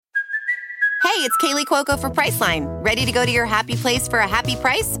Hey, it's Kaylee Cuoco for Priceline. Ready to go to your happy place for a happy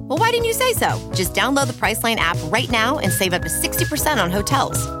price? Well, why didn't you say so? Just download the Priceline app right now and save up to 60% on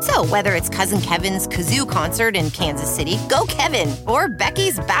hotels. So whether it's Cousin Kevin's Kazoo Concert in Kansas City, go Kevin, or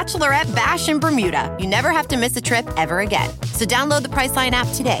Becky's Bachelorette Bash in Bermuda, you never have to miss a trip ever again. So download the Priceline app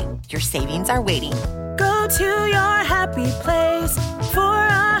today. Your savings are waiting. Go to your happy place for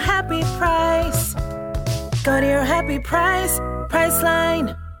a happy price. Go to your happy price,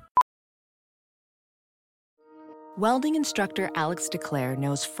 Priceline. Welding instructor Alex DeClaire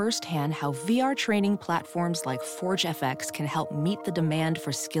knows firsthand how VR training platforms like ForgeFX can help meet the demand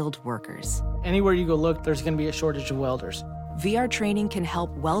for skilled workers. Anywhere you go look, there's going to be a shortage of welders. VR training can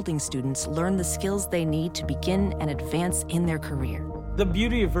help welding students learn the skills they need to begin and advance in their career. The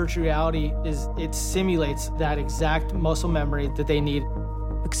beauty of virtual reality is it simulates that exact muscle memory that they need.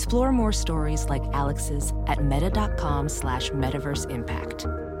 Explore more stories like Alex's at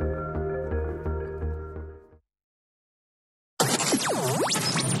meta.com/metaverseimpact.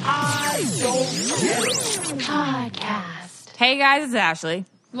 Podcast. Hey guys, it's Ashley.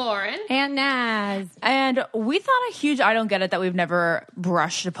 Lauren. And Naz. And we thought a huge I don't get it that we've never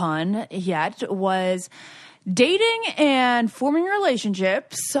brushed upon yet was dating and forming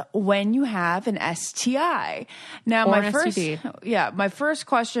relationships when you have an STI. Now, Or my an first STD. my first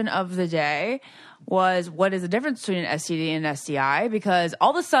question of the day was, what is the difference between an STD and an STI? Because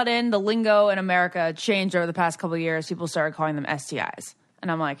all of a sudden, the lingo in America changed over the past couple of years. People started calling them STIs.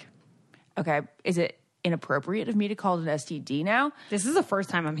 And I'm like, okay, is it inappropriate of me to call it an STD now? This is the first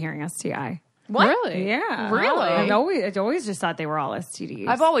time I'm hearing STI. What? Really? Yeah. Really? I always just thought they were all STDs.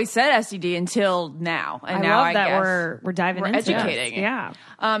 I've always said STD until now. And I now love I that guess we're diving we're into educating it. it. Yeah.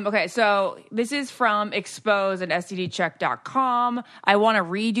 Okay, so this is from expose and stdcheck.com. I want to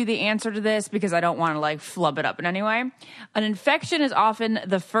read you the answer to this because I don't want to flub it up in any way. An infection is often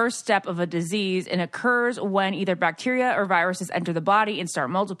the first step of a disease and occurs when either bacteria or viruses enter the body and start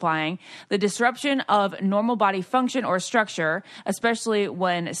multiplying. The disruption of normal body function or structure, especially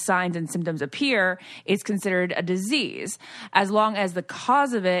when signs and symptoms appear, is considered a disease, as long as the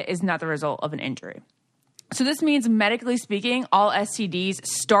cause of it is not the result of an injury. So this means, medically speaking, all STDs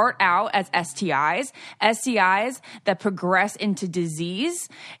start out as STIs. STIs that progress into disease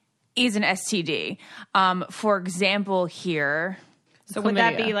is an STD. For example, here. So would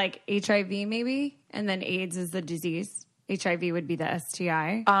that be like HIV maybe? And then AIDS is the disease? HIV would be the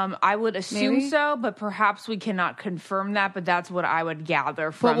STI? I would assume Maybe? so, but perhaps we cannot confirm that, but that's what I would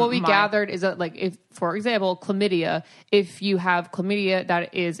gather from But what we gathered is that, if, for example, chlamydia, if you have chlamydia,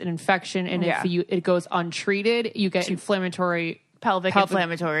 that is an infection, and if it goes untreated, you get pelvic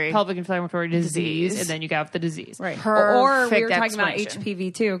inflammatory disease, and then you get the disease. Right. Perfect Or we were talking about explanation.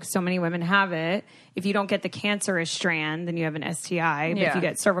 HPV too, because so many women have it. If you don't get the cancerous strand, then you have an STI. But if you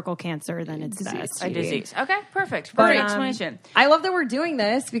get cervical cancer, then it's the STD. a disease. Okay, perfect. But, Great explanation. I love that we're doing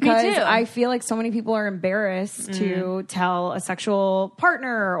this because too. I feel like so many people are embarrassed to tell a sexual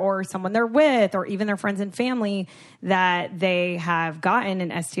partner or someone they're with or even their friends and family that they have gotten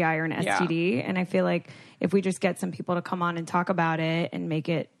an STI or an STD. And I feel like if we just get some people to come on and talk about it and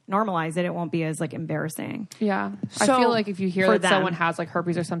normalize it, it won't be as embarrassing. Yeah. I So, feel like if you hear for that them. someone has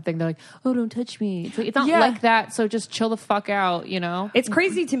herpes or something, they're like, oh, don't touch me. It's not like that, so just chill the fuck out, you know? It's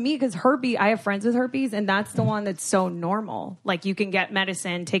crazy to me because herpes, I have friends with herpes, and that's the one that's so normal. Like, you can get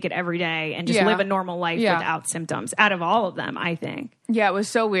medicine, take it every day, and just live a normal life without symptoms. Out of all of them, I think. Yeah, it was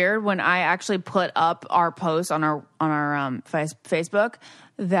so weird when I actually put up our post on our Facebook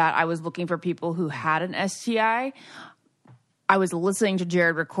that I was looking for people who had an STI. I was listening to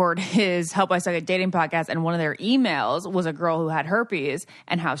Jared record his Help I Suck at Dating podcast, and one of their emails was a girl who had herpes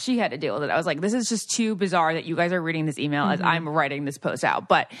and how she had to deal with it. I was like, this is just too bizarre that you guys are reading this email as I'm writing this post out.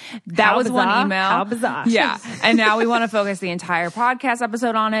 But that was one email. How bizarre. Yeah. And now we want to focus the entire podcast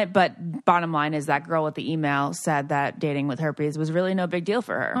episode on it. But bottom line is that girl with the email said that dating with herpes was really no big deal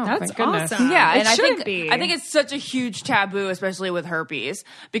for her. Oh, That's thank goodness. awesome. Yeah, It and I should be. think it's such a huge taboo, especially with herpes,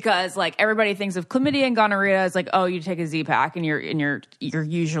 because everybody thinks of chlamydia and gonorrhea as you take a Z-Pack and you're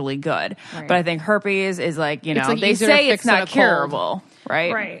usually good. Right. But I think herpes is they easier to say fix it's than not a cold. curable,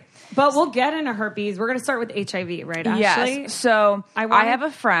 right? Right. But we'll get into herpes. We're going to start with HIV, right, Ashley? Yes. So I have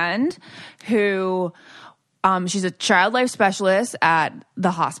a friend who. She's a child life specialist at a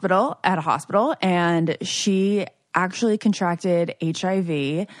hospital, and she actually contracted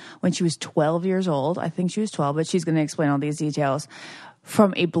HIV when she was 12 years old. I think she was 12, but she's going to explain all these details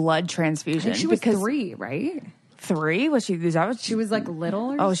from a blood transfusion. She was 3, right? 3? Was she? Is that what She was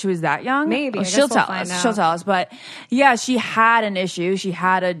little or Oh, she was that young? Maybe. Oh, I guess she'll we'll tell find us. out. She'll tell us. But yeah, she had an issue. She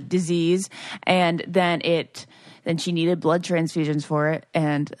had a disease, and then she needed blood transfusions for it,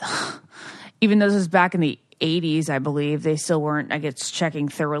 and even though this was back in the 80s, I believe, they still weren't, I guess, checking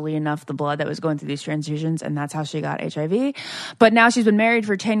thoroughly enough the blood that was going through these transfusions, and that's how she got HIV. But now she's been married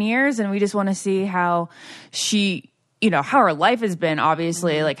for 10 years, and we just want to see how she, how her life has been,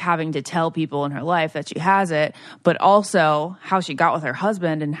 obviously, like having to tell people in her life that she has it, but also how she got with her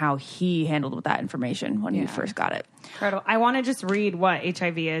husband and how he handled with that information when he first got it. Incredible. I want to just read what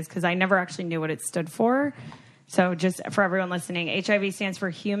HIV is because I never actually knew what it stood for. So just for everyone listening, HIV stands for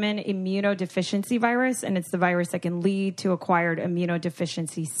Human Immunodeficiency Virus, and it's the virus that can lead to acquired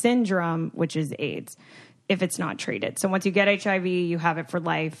immunodeficiency syndrome, which is AIDS, if it's not treated. So once you get HIV, you have it for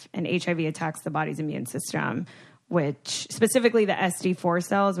life, and HIV attacks the body's immune system, which specifically the SD4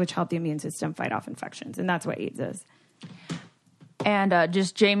 cells, which help the immune system fight off infections. And that's what AIDS is. And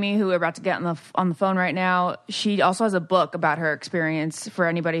just Jamie, who we're about to get on the phone right now, she also has a book about her experience for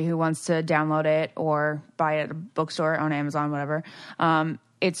anybody who wants to download it or buy it at a bookstore, on Amazon, whatever.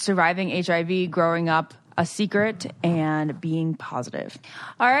 It's Surviving HIV, Growing Up, A Secret, and Being Positive.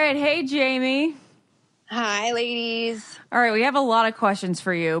 All right. Hey, Jamie. Hi, ladies. All right. We have a lot of questions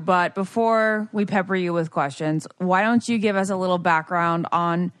for you, but before we pepper you with questions, why don't you give us a little background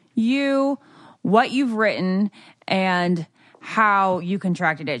on you, what you've written, and how you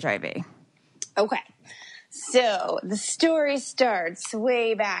contracted HIV. Okay. So the story starts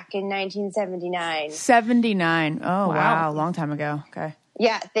way back in 1979. 79. Oh, wow. Long time ago. Okay.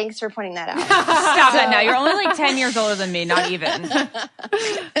 Yeah. Thanks for pointing that out. Stop that now. You're only like 10 years older than me. Not even. So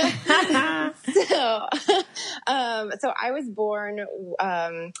I was born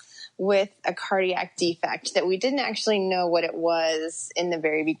with a cardiac defect that we didn't actually know what it was in the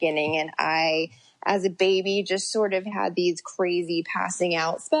very beginning. And I, as a baby, just sort of had these crazy passing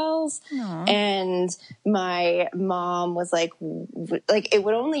out spells. Aww. And my mom was like it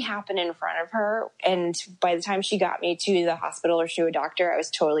would only happen in front of her. And by the time she got me to the hospital or to a doctor, I was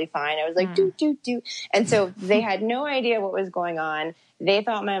totally fine. I was like, do. And so they had no idea what was going on. They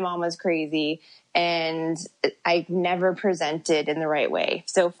thought my mom was crazy, and I never presented in the right way.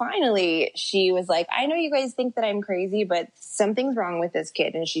 So finally, she was like, I know you guys think that I'm crazy, but something's wrong with this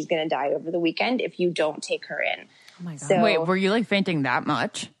kid, and she's going to die over the weekend if you don't take her in. Oh, my God. So, wait, were you, like, fainting that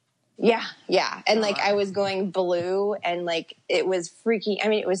much? Yeah. And, like, I was going blue, and, like, it was freaking – I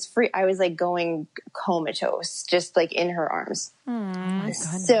mean, it was I was, like, going comatose just, like, in her arms. Oh, my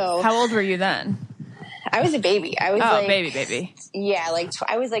goodness. So how old were you then? I was a baby. I was like, baby. Yeah, like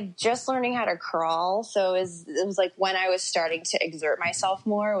I was like just learning how to crawl. So it was like when I was starting to exert myself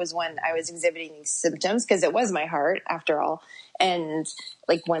more was when I was exhibiting these symptoms, because it was my heart after all. And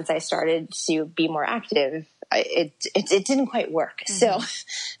like once I started to be more active, it didn't quite work. Mm-hmm.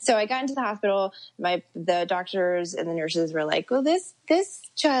 So I got into the hospital. The doctors and the nurses were like, well, this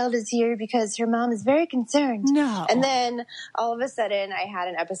child is here because her mom is very concerned. No. And then all of a sudden I had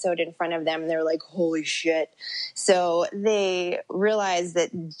an episode in front of them and they were like, holy shit. So they realized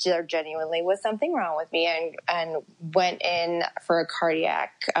that there genuinely was something wrong with me and went in for a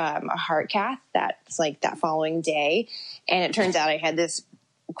cardiac, a heart cath that's like that following day. And it turns out I had this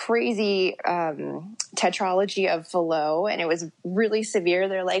crazy tetralogy of Fallot, and it was really severe.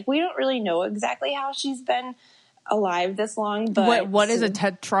 They're like, we don't really know exactly how she's been alive this long, but what is a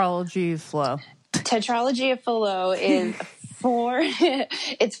tetralogy of Fallot? Tetralogy of Fallot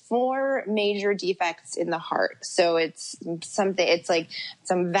is four major defects in the heart. So it's like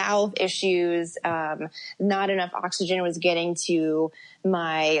some valve issues. Not enough oxygen was getting to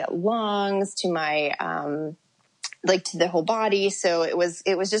my lungs, to my to the whole body. So it was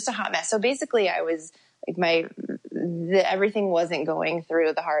just a hot mess. So basically I was like everything wasn't going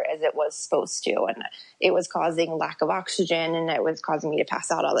through the heart as it was supposed to. And it was causing lack of oxygen, and it was causing me to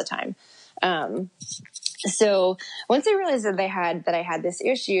pass out all the time. So once I realized that I had this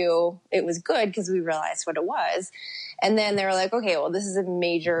issue, it was good because we realized what it was. And then they were like, okay, well, this is a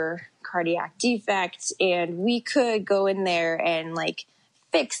major cardiac defect, and we could go in there and like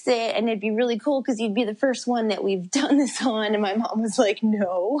fix it, and it'd be really cool because you'd be the first one that we've done this on. And my mom was like,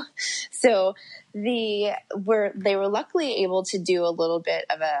 no. So they were luckily able to do a little bit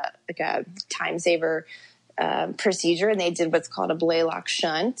of a time saver procedure, and they did what's called a Blaylock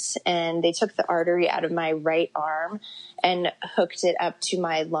shunt, and they took the artery out of my right arm and hooked it up to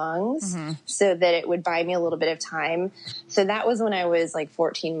my lungs so that it would buy me a little bit of time. So that was when I was like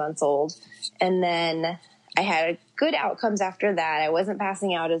 14 months old. And then I had good outcomes after that. I wasn't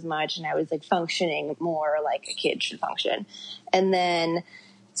passing out as much, and I was like functioning more like a kid should function. And then,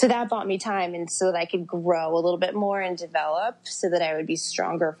 so that bought me time, and so that I could grow a little bit more and develop so that I would be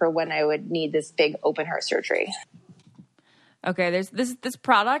stronger for when I would need this big open heart surgery. Okay. This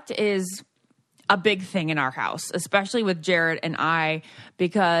product is a big thing in our house, especially with Jared and I,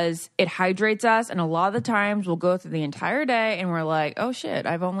 because it hydrates us. And a lot of the times we'll go through the entire day and we're like, oh shit,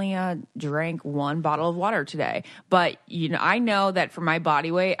 I've only drank 1 bottle of water today. But, I know that for my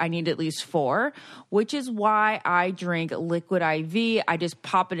body weight, I need at least 4, which is why I drink Liquid IV. I just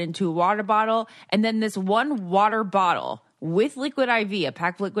pop it into a water bottle. And then this 1 water bottle with Liquid IV, a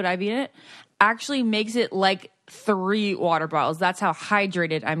pack of Liquid IV in it, actually makes it like 3 water bottles. That's how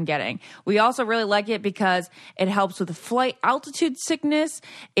hydrated I'm getting. We also really like it because it helps with flight altitude sickness.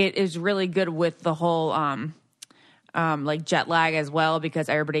 It is really good with the whole like jet lag as well, because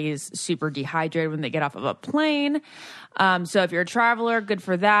everybody is super dehydrated when they get off of a plane. So if you're a traveler, good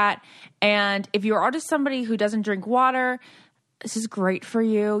for that. And if you are just somebody who doesn't drink water, this is great for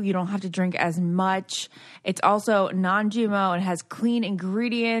you. You don't have to drink as much. It's also non-GMO and has clean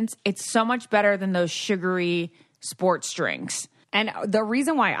ingredients. It's so much better than those sugary sports drinks. And the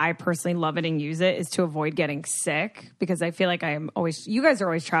reason why I personally love it and use it is to avoid getting sick, because I feel like you guys are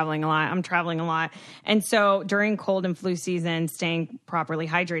always traveling a lot. I'm traveling a lot. And so during cold and flu season, staying properly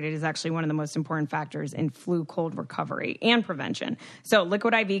hydrated is actually one of the most important factors in flu cold recovery and prevention. So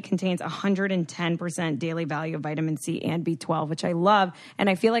Liquid IV contains 110% daily value of vitamin C and B12, which I love. And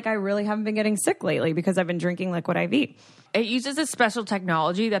I feel like I really haven't been getting sick lately because I've been drinking Liquid IV. It uses a special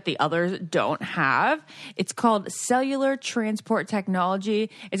technology that the others don't have. It's called cellular transport technology.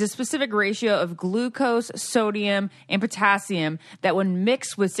 It's a specific ratio of glucose, sodium, and potassium that, when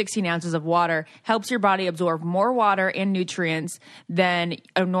mixed with 16 ounces of water, helps your body absorb more water and nutrients than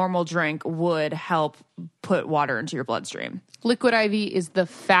a normal drink would help put water into your bloodstream. Liquid IV is the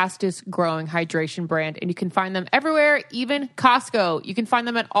fastest growing hydration brand, and you can find them everywhere, even Costco. You can find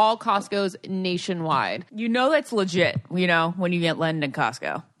them at all Costco's nationwide. You know that's legit, when you get London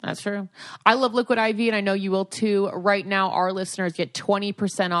Costco. That's true. I love Liquid IV, and I know you will too. Right now, our listeners get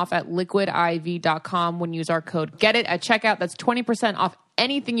 20% off at liquidiv.com when you use our code GETIT at checkout. That's 20% off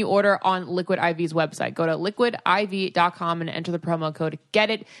anything you order on Liquid IV's website. Go to liquidiv.com and enter the promo code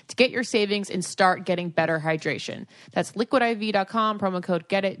GETIT to get your savings and start getting better hydration. That's liquidiv.com, promo code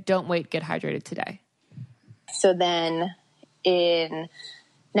GETIT. Don't wait. Get hydrated today. So then in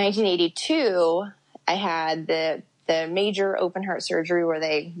 1982, I had the major open heart surgery where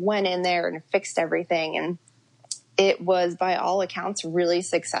they went in there and fixed everything. And it was, by all accounts, really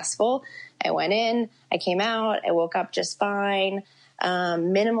successful. I went in, I came out, I woke up just fine.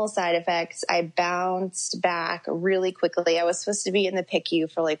 Minimal side effects. I bounced back really quickly. I was supposed to be in the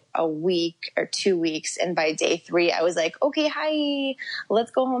PICU for like a week or 2 weeks. And by day 3, I was like, okay, hi,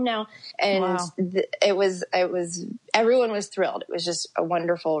 let's go home now. And wow. Everyone was thrilled. It was just a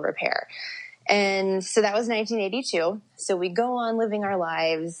wonderful repair. And so that was 1982. So we go on living our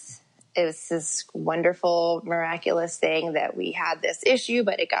lives. It was this wonderful, miraculous thing that we had this issue,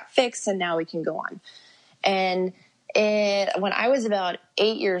 but it got fixed and now we can go on. And when I was about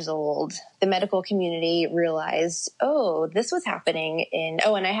 8 years old, the medical community realized, this was happening and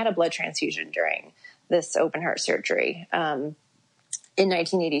I had a blood transfusion during this open heart surgery in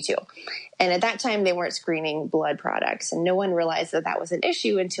 1982. And at that time, they weren't screening blood products, and no one realized that was an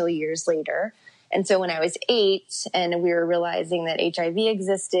issue until years later. And so when I was 8 and we were realizing that HIV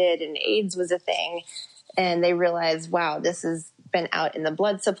existed and AIDS was a thing, and they realized, wow, this has been out in the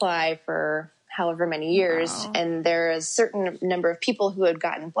blood supply for however many years. Wow. And there is a certain number of people who had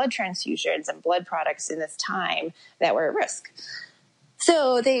gotten blood transfusions and blood products in this time that were at risk.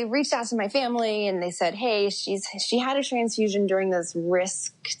 So they reached out to my family and they said, hey, she had a transfusion during this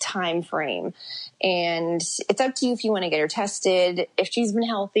risk time frame. And it's up to you if you want to get her tested. If she's been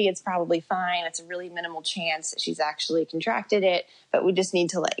healthy, it's probably fine. It's a really minimal chance that she's actually contracted it, but we just need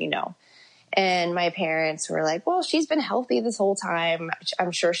to let you know. And my parents were like, well, she's been healthy this whole time.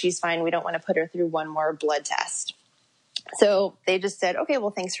 I'm sure she's fine. We don't want to put her through one more blood test. So they just said, okay, well,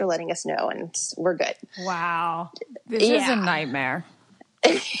 thanks for letting us know. And we're good. Wow. This is a nightmare.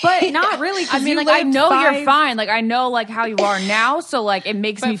 But not really. I mean, I know you're fine. I know how you are now. So it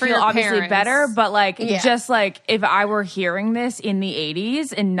makes me feel obviously better. But just if I were hearing this in the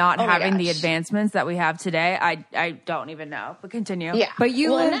 80s and not having the advancements that we have today, I don't even know. But continue. Yeah. But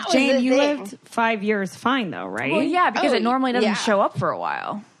you lived 5 years fine though, right? Well, yeah, because it normally doesn't show up for a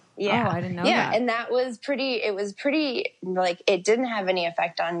while. Yeah. Oh, I didn't know that. Yeah, and it was pretty, it didn't have any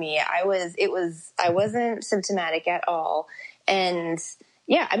effect on me. I wasn't symptomatic at all. And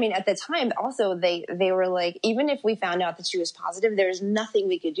yeah, I mean, at the time also they were like, even if we found out that she was positive, there's nothing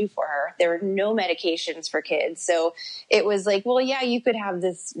we could do for her. There were no medications for kids. So it was like, well, yeah, you could have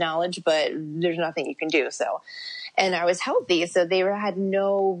this knowledge, but there's nothing you can do. So, and I was healthy. So they had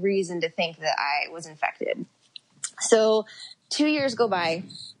no reason to think that I was infected. So 2 years go by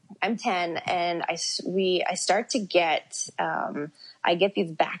I'm 10 and I start to get, I get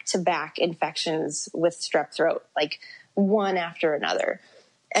these back-to-back infections with strep throat, like one after another.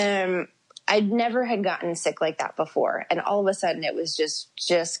 I never had gotten sick like that before. And all of a sudden it was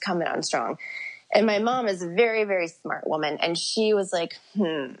just coming on strong. And my mom is a very, very smart woman. And she was like,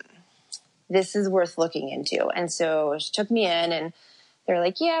 this is worth looking into. And so she took me in and they're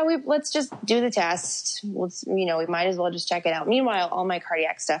like, yeah, let's just do the test. We might as well just check it out. Meanwhile, all my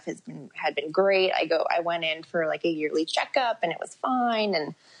cardiac stuff had been great. I went in for like a yearly checkup and it was fine and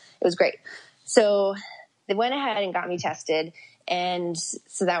it was great. So they went ahead and got me tested. And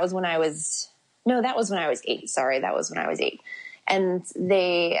so that was when I was 8. Sorry. That was when I was 8. And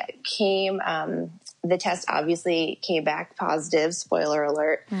they came, the test obviously came back positive, spoiler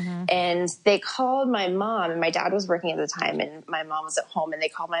alert. Mm-hmm. And they called my mom, and my dad was working at the time and my mom was at home, and they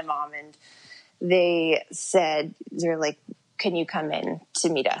called my mom and they said, they're like, can you come in to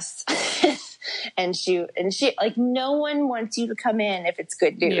meet us? and she like, no one wants you to come in if it's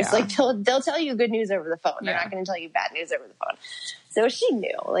good news. Yeah. Like they'll tell you good news over the phone. They're not going to tell you bad news over the phone. So she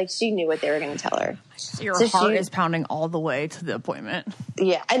knew what they were going to tell her. Your heart is pounding all the way to the appointment.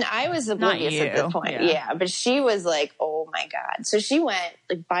 Yeah. And I was oblivious at this point. Yeah. But she was like, oh my God. So she went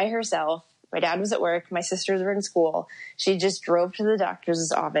like by herself. My dad was at work. My sisters were in school. She just drove to the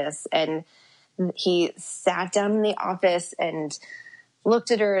doctor's office and he sat down in the office and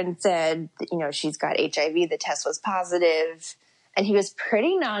looked at her and said, she's got HIV. The test was positive. And he was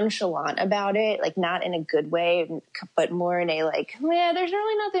pretty nonchalant about it, like not in a good way, but more in a like, yeah, there's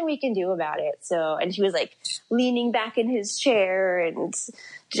really nothing we can do about it. So, and he was like leaning back in his chair and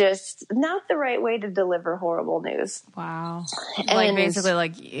just not the right way to deliver horrible news. Wow. And like basically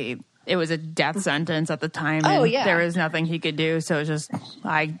like it was a death sentence at the time. And there was nothing he could do. So it's just,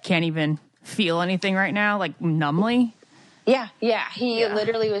 I can't even feel anything right now, like numbly. Yeah. He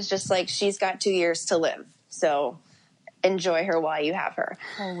literally was just like, she's got 2 years to live. So enjoy her while you have her.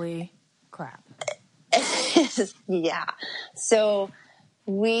 Holy crap. Yeah. So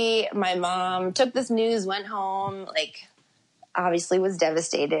my mom took this news, went home, like obviously was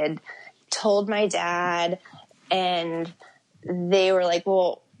devastated, told my dad, and they were like,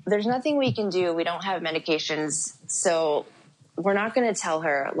 well, there's nothing we can do. We don't have medications. So we're not going to tell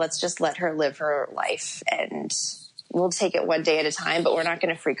her. Let's just let her live her life and we'll take it one day at a time, but we're not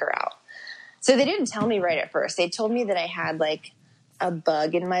going to freak her out. So they didn't tell me right at first. They told me that I had like a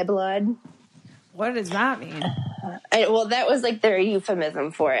bug in my blood. What does that mean? Well, that was like their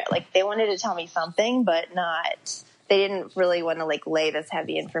euphemism for it. Like they wanted to tell me something, but they didn't really want to like lay this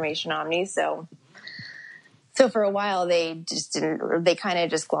heavy information on me. So for a while they kind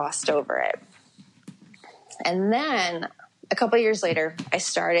of just glossed over it. And then a couple of years later,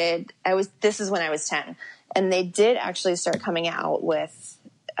 this is when I was 10, and they did actually start coming out with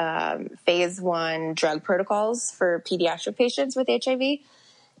phase 1 drug protocols for pediatric patients with HIV.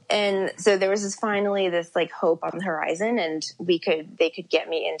 And so there was finally this like hope on the horizon, and they could get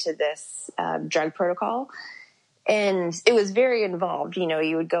me into this drug protocol. And it was very involved.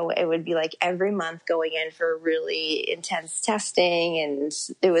 You would go, it would be like every month going in for really intense testing. And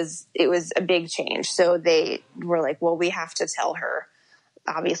it was a big change. So they were like, well, we have to tell her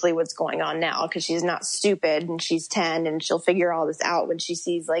obviously what's going on now, because she's not stupid and she's 10 and she'll figure all this out when she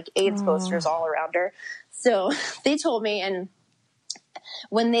sees like AIDS posters all around her. So they told me, and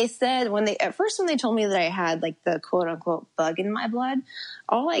when they told me that I had like the quote unquote bug in my blood,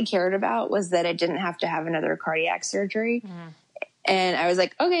 all I cared about was that I didn't have to have another cardiac surgery. And I was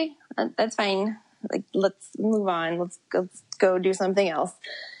like, okay, that's fine. Like, let's move on. Let's go do something else.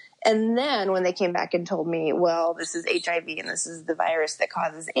 And then when they came back and told me, well, this is HIV and this is the virus that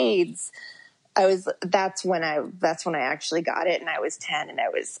causes AIDS, that's when I actually got it. And I was 10 and I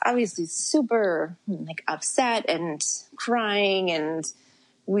was obviously super like upset and crying. And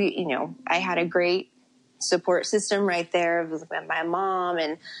I had a great support system right there with my mom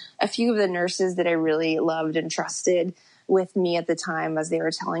and a few of the nurses that I really loved and trusted with me at the time as they were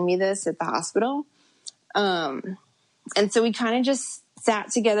telling me this at the hospital. And so we kind of just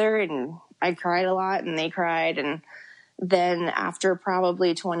sat together, and I cried a lot and they cried. And then after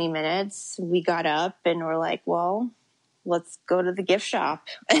probably 20 minutes, we got up and we're like, well, let's go to the gift shop.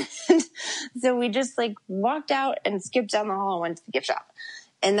 And so we just like walked out and skipped down the hall and went to the gift shop.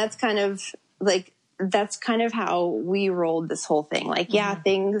 And that's kind of how we rolled this whole thing. Like, yeah,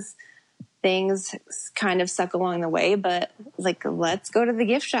 things kind of suck along the way, but like, let's go to the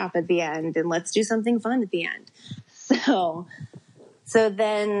gift shop at the end and let's do something fun at the end. So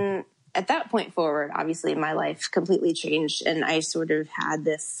then at that point forward, obviously my life completely changed, and I sort of had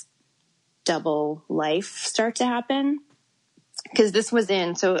this double life start to happen. because this was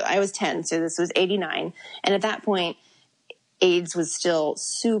so I was 10, so this was 89. And at that point, AIDS was still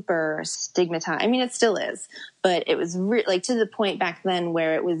super stigmatized. I mean, it still is, but it was like to the point back then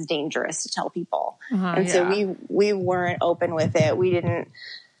where it was dangerous to tell people. And so we weren't open with it. We didn't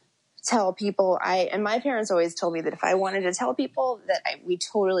tell people. And my parents always told me that if I wanted to tell people that we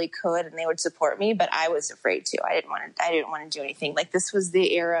totally could and they would support me, but I was afraid to. I didn't want to do anything. Like, this was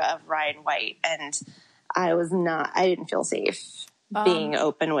the era of Ryan White, and I didn't feel safe being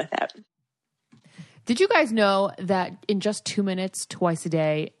open with it. Did you guys know that in just 2 minutes twice a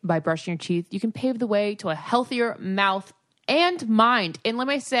day by brushing your teeth, you can pave the way to a healthier mouth and mind? And let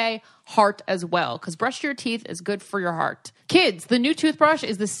me say heart as well, because brushing your teeth is good for your heart. Kids, the new toothbrush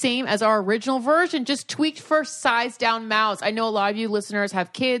is the same as our original version, just tweaked for size down mouths. I know a lot of you listeners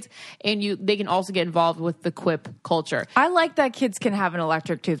have kids, and they can also get involved with the quip culture. I like that kids can have an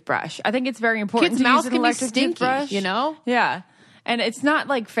electric toothbrush. I think it's very important. Kids' mouths can be stinky, toothbrush. You know? Yeah. And it's not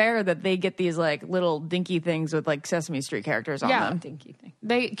like fair that they get these like little dinky things with like Sesame Street characters on them. Dinky thing.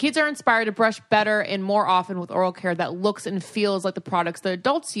 Kids are inspired to brush better and more often with oral care that looks and feels like the products that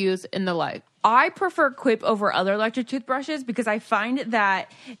adults use and the like. I prefer Quip over other electric toothbrushes because I find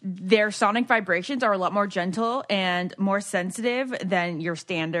that their sonic vibrations are a lot more gentle and more sensitive than your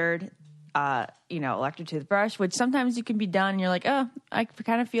standard electric toothbrush, which sometimes you can be done and you're like, oh, I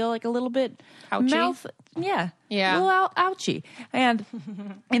kind of feel like a little bit ouchy. Mouth. Yeah. A little ouchy. And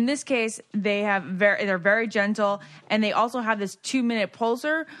in this case, they're very gentle, and they also have this 2-minute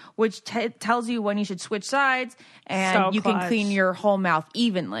pulser, which tells you when you should switch sides, and you can clean your whole mouth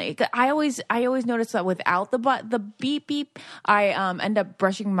evenly. I always notice that without the beep beep, I end up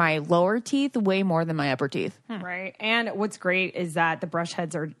brushing my lower teeth way more than my upper teeth. Right. And what's great is that the brush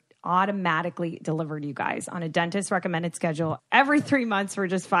heads are automatically delivered, you guys, on a dentist recommended schedule every 3 months for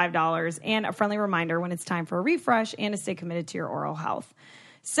just $5, and a friendly reminder when it's time for a refresh and to stay committed to your oral health.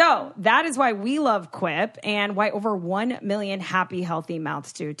 So that is why we love Quip, and why over 1 million happy, healthy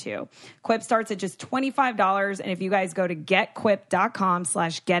mouths do too. Quip starts at just $25. And if you guys go to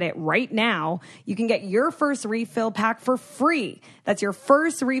getquip.com/get it right now, you can get your first refill pack for free. That's your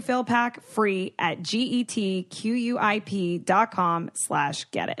first refill pack free at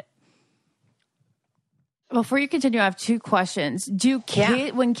getquip.com/get it. Before you continue, I have 2 questions.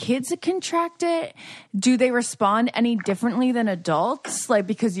 When kids contract it, do they respond any differently than adults? Like,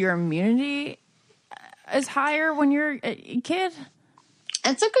 because your immunity is higher when you're a kid?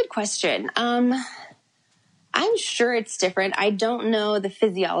 That's a good question. I'm sure it's different. I don't know the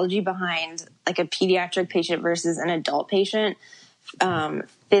physiology behind like a pediatric patient versus an adult patient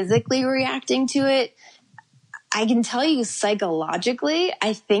physically reacting to it. I can tell you psychologically,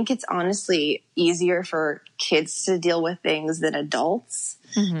 I think it's honestly easier for kids to deal with things than adults.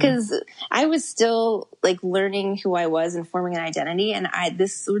 Because I was still like learning who I was and forming an identity, and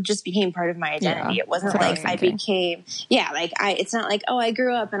this just became part of my identity. It wasn't like I became, it's not like, oh, I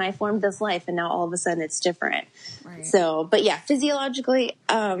grew up and I formed this life and now all of a sudden it's different. Right. So, but yeah, physiologically,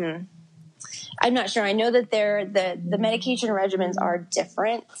 I'm not sure. I know that the medication regimens are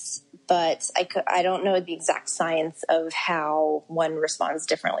different, but I don't know the exact science of how one responds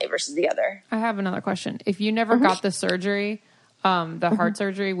differently versus the other. I have another question. If you never got the surgery, the heart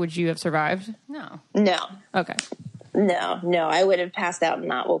surgery, would you have survived? No. Okay. No. I would have passed out and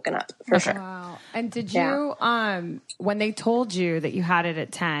not woken up for sure. Wow. And did you, when they told you that you had it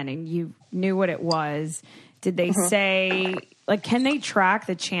at 10 and you knew what it was, did they say, like, can they track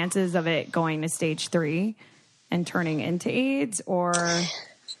the chances of it going to stage 3 and turning into AIDS, or...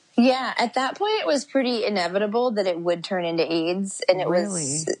 Yeah, at that point, it was pretty inevitable that it would turn into AIDS, and it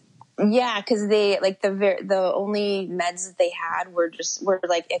was, because they like the only meds that they had were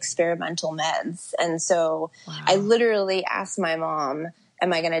like experimental meds, and so I literally asked my mom,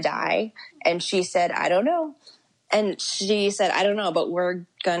 "Am I going to die?" And she said, "I don't know," and she said, "I don't know, but we're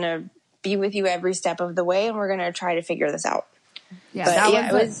gonna be with you every step of the way, and we're gonna try to figure this out." Yeah,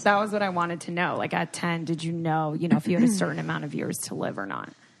 that was what I wanted to know. Like at 10, did you know if you had a certain amount of years to live or not?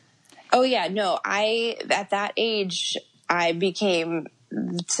 Oh yeah, no. At that age, I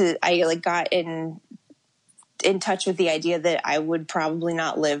got in touch with the idea that I would probably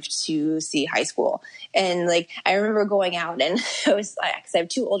not live to see high school. And like, I remember going out, and I was like, cause I have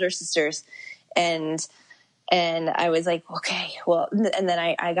 2 older sisters, and I was like, okay, well, and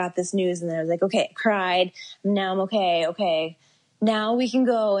then I got this news, and then I was like, okay, I cried. Now I'm okay. Okay. Now we can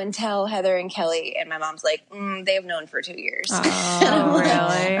go and tell Heather and Kelly. And my mom's like, they've known for 2 years. Oh,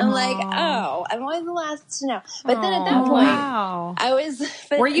 really? I'm like, I'm always the last to know. But then at that point, I was...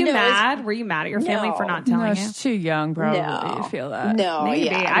 Were you mad? Were you mad at your family for not telling you? She's too young, probably, to feel that. No, maybe.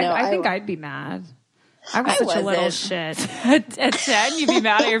 Yeah, I think I'd be mad. I was such a little shit. At 10, you'd be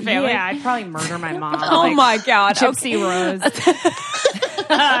mad at your family? Yeah, I'd probably murder my mom. Oh my God. Gypsy Rose.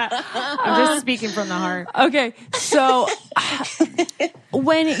 I'm just speaking from the heart. Okay, so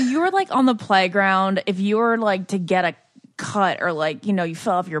when you were like on the playground, if you were like to get a cut or like, you know, you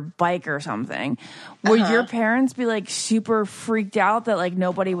fell off your bike or something, would your parents be like super freaked out that like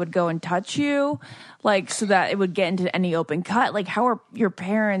nobody would go and touch you, like so that it would get into any open cut? Like, how are your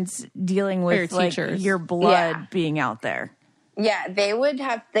parents dealing with like your blood being out there? Yeah, they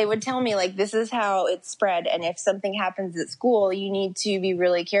would tell me like, this is how it's spread, and if something happens at school, you need to be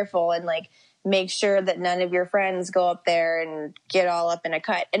really careful and like make sure that none of your friends go up there and get all up in a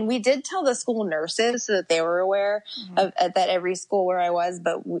cut. And we did tell the school nurses so that they were aware of at that every school where I was.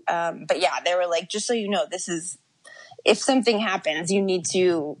 But yeah, they were like, just so you know, this is, if something happens, you need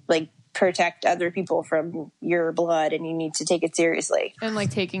to like protect other people from your blood and you need to take it seriously. And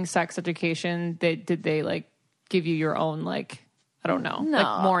like taking sex education, did they like give you your own, like, I don't know,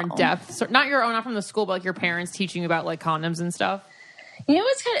 like more in depth, so not your own, not from the school, but like your parents teaching you about like condoms and stuff? You know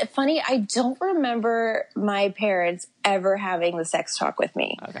what's kind of funny? I don't remember my parents ever having the sex talk with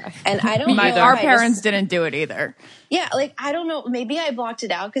me. Okay. And I don't know. Our parents didn't do it either. Yeah, like, I don't know. Maybe I blocked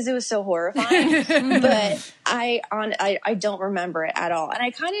it out because it was so horrifying. But I don't remember it at all. And I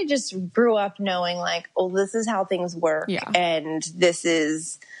kind of just grew up knowing, like, oh, this is how things work. Yeah. And this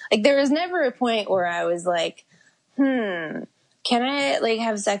is, like, there was never a point where I was like, can I like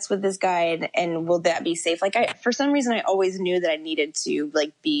have sex with this guy and will that be safe? Like, for some reason I always knew that I needed to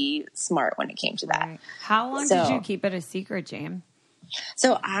like be smart when it came to that. Right. How long did you keep it a secret, Jam?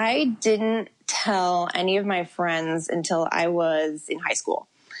 So I didn't tell any of my friends until I was in high school,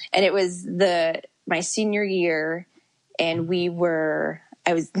 and it was my senior year, and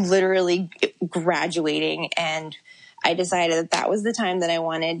I was literally graduating, and I decided that was the time that I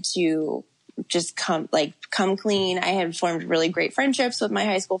wanted to just come clean. I had formed really great friendships with my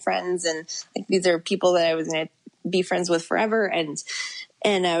high school friends, and like these are people that I was going to be friends with forever. And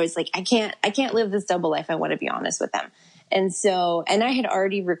I was like, I can't live this double life. I want to be honest with them. And so, and I had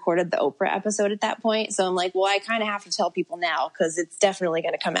already recorded the Oprah episode at that point. So I'm like, well, I kind of have to tell people now because it's definitely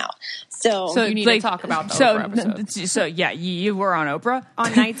going to come out. So you need to talk about the Oprah episode. So yeah, you were on Oprah?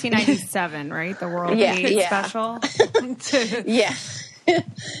 On 1997, right? The World AIDS special? Yeah.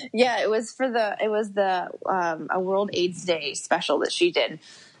 Yeah, it was the a World AIDS Day special that she did.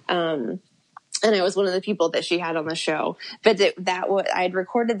 And I was one of the people that she had on the show, but I'd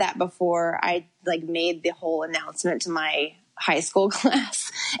recorded that before I like made the whole announcement to my high school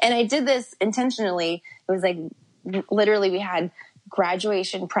class. And I did this intentionally. It was like, literally we had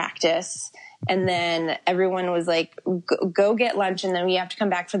graduation practice, and then everyone was like, go get lunch, and then we have to come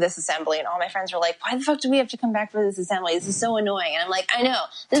back for this assembly. And all my friends were like, why the fuck do we have to come back for this assembly? This is so annoying. And I'm like, I know,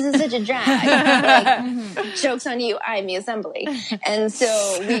 this is such a drag. Like, joke's on you, I'm the assembly. And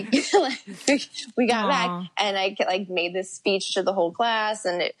so we got back, and I like made this speech to the whole class,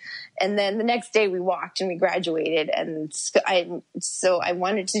 and then the next day we walked and we graduated. And so I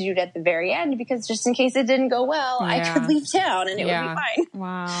wanted to do it at the very end because just in case it didn't go well, I could leave town and it would be fine.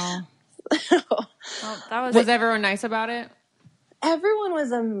 Wow. Well, was everyone nice about it? Everyone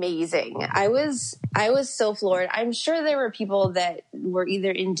was amazing. I was so floored. I'm sure there were people that were either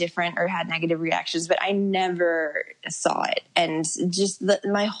indifferent or had negative reactions, but I never saw it. And just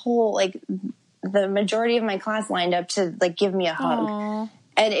my whole, like, the majority of my class lined up to like give me a hug. Aww.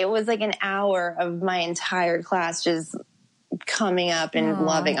 And it was like an hour of my entire class just coming up and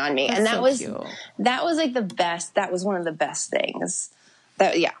loving on me. And that was cute. That was like the best. That was one of the best things.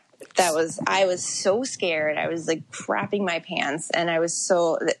 I was so scared. I was like crapping my pants, and I was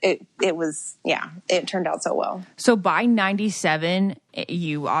it turned out so well. So by 97,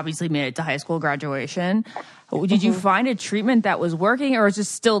 you obviously made it to high school graduation. Did you find a treatment that was working, or is it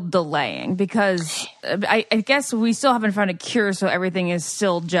still delaying? Because I guess we still haven't found a cure, so everything is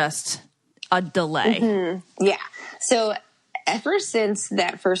still just a delay. Mm-hmm. Yeah. So ever since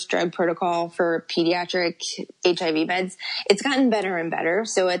that first drug protocol for pediatric HIV meds, it's gotten better and better.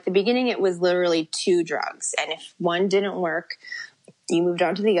 So at the beginning, it was literally 2 drugs. And if one didn't work, you moved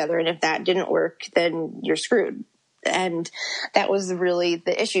on to the other. And if that didn't work, then you're screwed. And that was really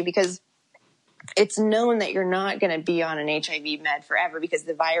the issue, because it's known that you're not going to be on an HIV med forever because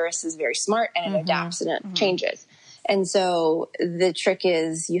the virus is very smart and it adapts and it changes. And so the trick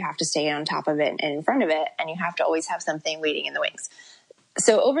is you have to stay on top of it and in front of it, and you have to always have something waiting in the wings.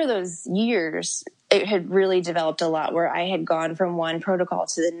 So over those years, it had really developed a lot where I had gone from one protocol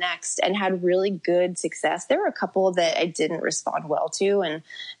to the next and had really good success. There were a couple that I didn't respond well to,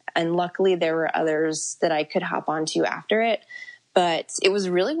 and luckily there were others that I could hop onto after it. but it was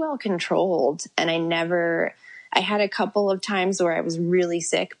really well controlled. And I had a couple of times where I was really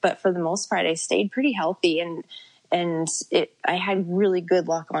sick, but for the most part, I stayed pretty healthy, and I had really good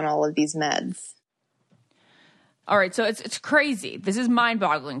luck on all of these meds. All right, so it's crazy. This is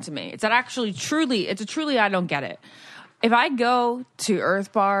mind-boggling to me. It's a truly I don't get it. If I go to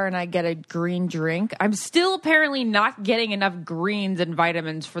Earth Bar and I get a green drink, I'm still apparently not getting enough greens and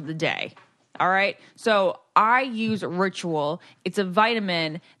vitamins for the day. All right. So I use Ritual. It's a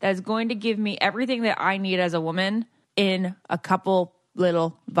vitamin that is going to give me everything that I need as a woman in a couple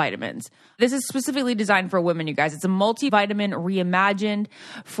little vitamins. This is specifically designed for women, you guys. It's a multivitamin reimagined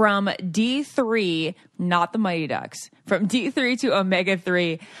from D3, not the Mighty Ducks, from D3 to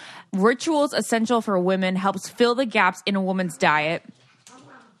omega-3. Ritual's essential for women, helps fill the gaps in a woman's diet.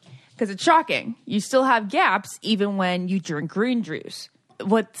 Because it's shocking. You still have gaps even when you drink green juice.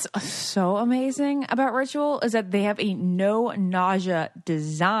 What's so amazing about Ritual is that they have a no nausea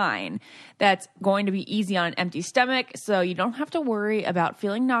design that's going to be easy on an empty stomach, so you don't have to worry about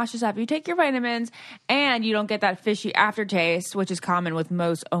feeling nauseous after you take your vitamins, and you don't get that fishy aftertaste, which is common with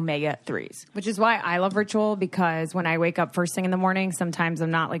most omega-3s. Which is why I love Ritual, because when I wake up first thing in the morning, sometimes I'm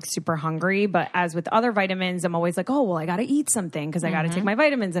not like super hungry, but as with other vitamins, I'm always like, oh, well, I got to eat something because I got to take my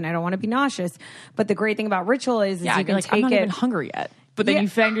vitamins and I don't want to be nauseous. But the great thing about Ritual is you can take I'm not it. even hungry yet. But then you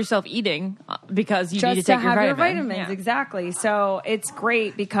find yourself eating because you need to take your vitamins. Yeah. Exactly. So it's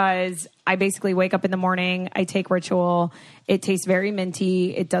great because I basically wake up in the morning, I take Ritual. It tastes very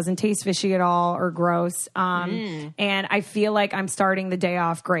minty. It doesn't taste fishy at all or gross. And I feel like I'm starting the day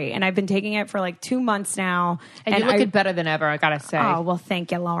off great. And I've been taking it for like 2 months now. And you're looking better than ever, I gotta say. Oh, well,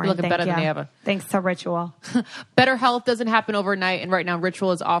 thank you, Lauren. You're looking better than ever. Thanks to Ritual. Better health doesn't happen overnight. And right now,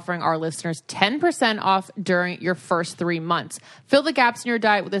 Ritual is offering our listeners 10% off during your first 3 months. Fill the gaps in your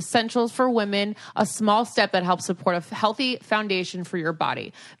diet with essentials for women, a small step that helps support a healthy foundation for your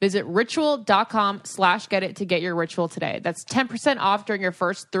body. Visit ritual.com/getit to get your Ritual today. That's 10% off during your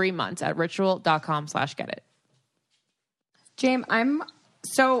first 3 months at ritual.com/getit. James,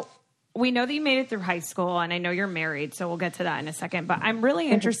 so we know that you made it through high school, and I know you're married, so we'll get to that in a second, but I'm really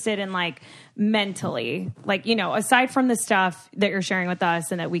interested in like mentally, like, you know, aside from the stuff that you're sharing with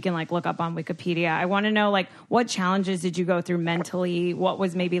us and that we can like look up on Wikipedia, I want to know like what challenges did you go through mentally? What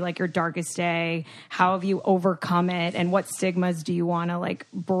was maybe like your darkest day? How have you overcome it? And what stigmas do you want to like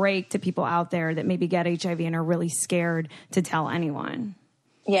break to people out there that maybe get HIV and are really scared to tell anyone?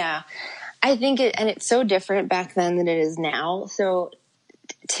 Yeah, I think it's so different back then than it is now. So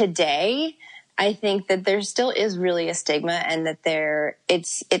today, I think that there still is really a stigma, and that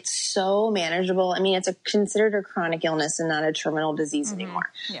it's so manageable. I mean, it's considered a chronic illness and not a terminal disease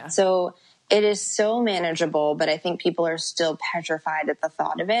anymore. Yeah. So it is so manageable, but I think people are still petrified at the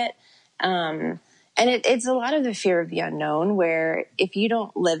thought of it. And it's a lot of the fear of the unknown, where if you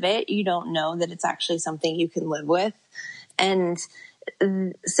don't live it, you don't know that it's actually something you can live with. And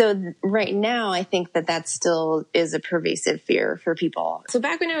so right now, I think that still is a pervasive fear for people. So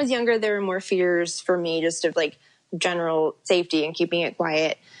back when I was younger, there were more fears for me just of like general safety and keeping it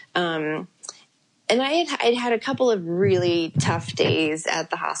quiet. And I'd had a couple of really tough days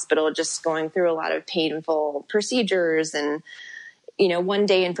at the hospital, just going through a lot of painful procedures. And, you know, one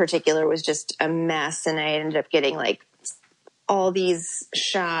day in particular was just a mess, and I ended up getting like all these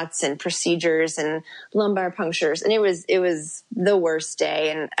shots and procedures and lumbar punctures. And it was the worst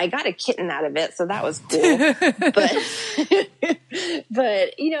day. And I got a kitten out of it, so that was cool.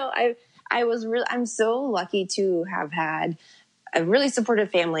 but you know, I'm so lucky to have had a really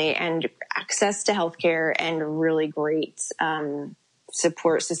supportive family and access to healthcare and a really great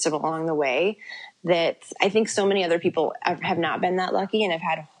support system along the way, that I think so many other people have not been that lucky and have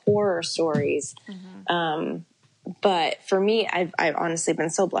had horror stories. But for me, I've honestly been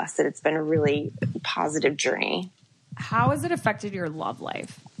so blessed that it's been a really positive journey. How has it affected your love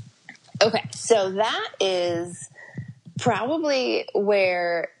life? Okay, so that is probably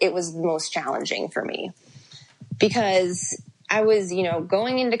where it was most challenging for me, because I was, you know,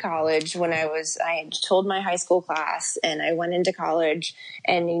 going into college when I had told my high school class, and I went into college,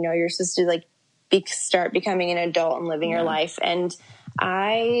 and, you know, you're supposed to like start becoming an adult and living your life. And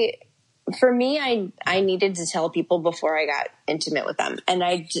for me, I needed to tell people before I got intimate with them. And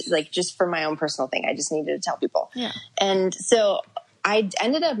just for my own personal thing, I just needed to tell people. Yeah. And so I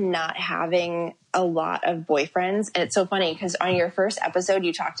ended up not having a lot of boyfriends. And it's so funny because on your first episode,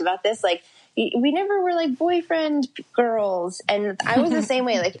 you talked about this, like, we never were like boyfriend girls. And I was the same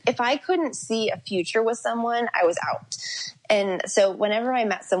way. Like, if I couldn't see a future with someone, I was out. And so whenever I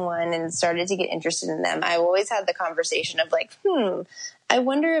met someone and started to get interested in them, I always had the conversation of like, I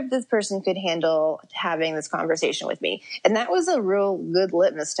wonder if this person could handle having this conversation with me. And that was a real good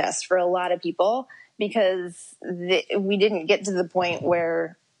litmus test for a lot of people, because we didn't get to the point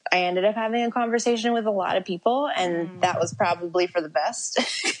where I ended up having a conversation with a lot of people, and that was probably for the best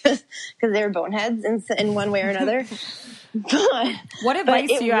because they were boneheads in one way or another. What advice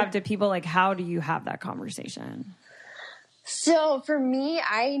do you have to people? Like, how do you have that conversation? So for me,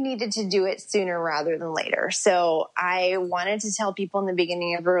 I needed to do it sooner rather than later. So I wanted to tell people in the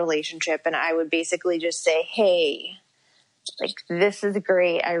beginning of a relationship, and I would basically just say, hey, like, this is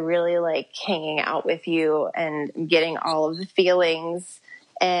great. I really like hanging out with you and getting all of the feelings.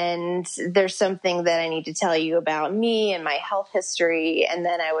 And there's something that I need to tell you about me and my health history. And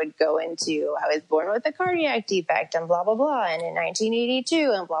then I would go into, I was born with a cardiac defect and blah, blah, blah. And in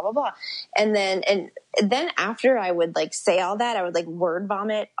 1982 and blah, blah, blah. And then after I would like say all that, I would like word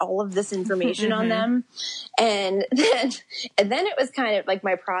vomit all of this information on them. And then it was kind of like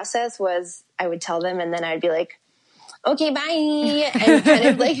my process was I would tell them, and then I'd be like, okay, bye. And kind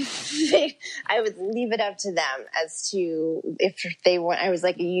of like, I would leave it up to them as to if they want. I was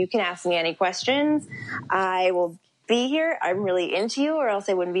like, you can ask me any questions. I will be here. I'm really into you, or else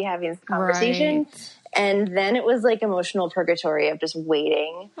I wouldn't be having this conversation. Right. And then it was like emotional purgatory of just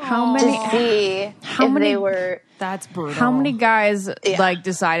waiting to see if they were. That's brutal. How many guys like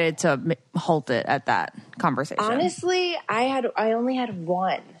decided to halt it at that conversation? Honestly, I only had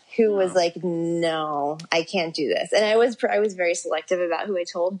one who was like, no, I can't do this. And I was very selective about who I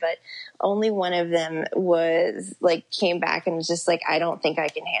told, but only one of them was like, came back and was just like, I don't think I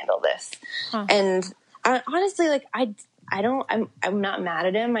can handle this. And honestly, like, I'm not mad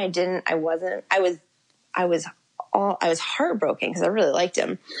at him. I was heartbroken because I really liked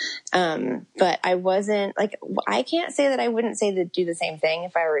him. But I wasn't like, I can't say that I wouldn't say to do the same thing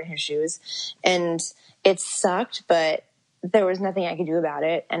if I were in his shoes. And it sucked, but there was nothing I could do about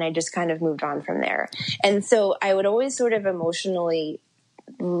it. And I just kind of moved on from there. And so I would always sort of emotionally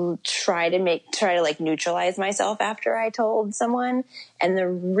try to like neutralize myself after I told someone. And the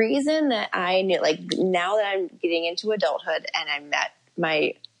reason that I knew, like, now that I'm getting into adulthood and I met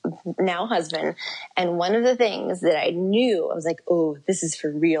my now husband, and one of the things that I knew, I was like, oh, this is for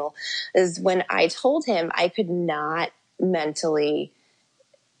real, is when I told him I could not mentally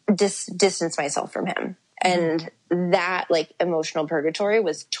distance myself from him. And that like emotional purgatory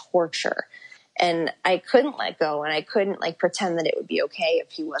was torture. And I couldn't let go, and I couldn't like pretend that it would be okay if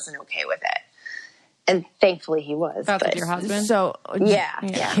he wasn't okay with it. And thankfully he was. That's with your husband? So yeah.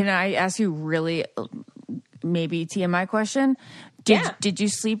 Can I ask you really maybe TMI question? Did you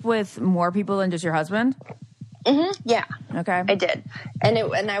sleep with more people than just your husband? Mm-hmm. Yeah. Okay. I did.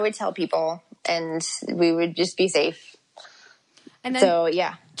 And I would tell people, and we would just be safe. And then, so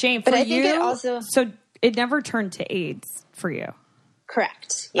yeah. Jane, but I think it also, so it never turned to AIDS for you.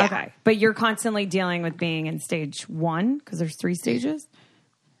 Correct. Yeah. Okay. But you're constantly dealing with being in stage 1 because there's 3 stages?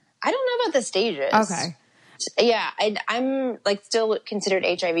 I don't know about the stages. Okay. Yeah. I'm like still considered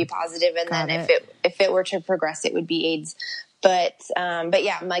HIV positive. And then if it were to progress, it would be AIDS. But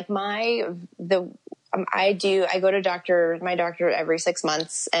yeah, like I go to my doctor every 6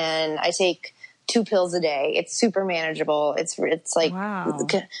 months, and I take 2 pills a day. It's super manageable. It's like, wow.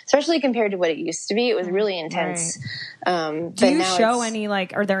 Especially compared to what it used to be. It was really intense. Right. Do you show any,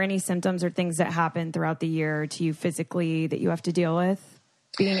 like, are there any symptoms or things that happen throughout the year to you physically that you have to deal with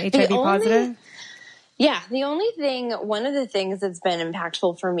being HIV positive? Yeah. The only thing, one of the things that's been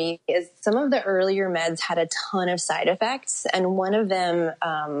impactful for me is some of the earlier meds had a ton of side effects. And one of the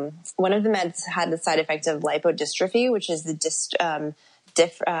meds had the side effect of lipodystrophy, which is the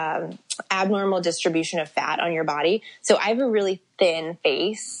abnormal distribution of fat on your body. So I have a really thin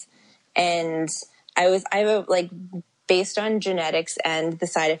face, and based on genetics and the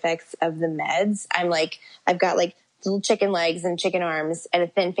side effects of the meds, I've got like little chicken legs and chicken arms and a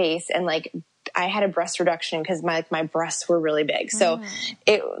thin face, and like I had a breast reduction because my breasts were really big. So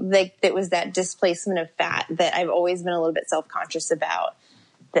it was that displacement of fat that I've always been a little bit self-conscious about.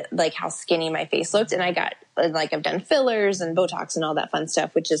 That, like, how skinny my face looked. And I got, like, I've done fillers and Botox and all that fun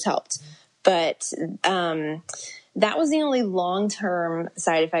stuff, which has helped. But that was the only long-term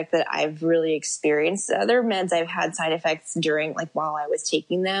side effect that I've really experienced. The other meds, I've had side effects during, like, while I was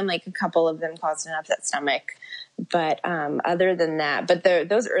taking them. Like, a couple of them caused an upset stomach. But other than that, but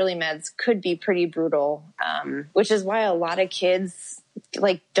those early meds could be pretty brutal, which is why a lot of kids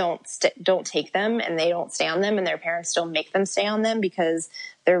like don't take them, and they don't stay on them, and their parents don't make them stay on them because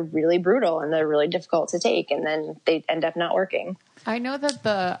they're really brutal and they're really difficult to take, and then they end up not working. I know that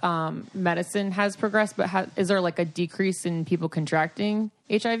the medicine has progressed, but is there like a decrease in people contracting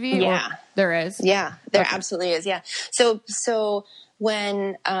HIV? Yeah, there is. Yeah, there absolutely is. Yeah. So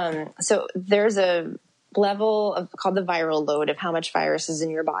when, so there's a level of called the viral load of how much virus is in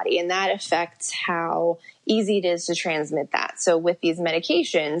your body, and that affects how easy it is to transmit that. So with these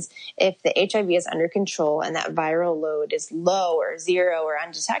medications, if the HIV is under control and that viral load is low or zero or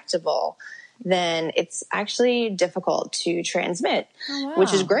undetectable, then it's actually difficult to transmit,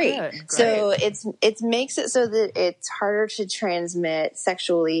 which is great. So it makes it so that it's harder to transmit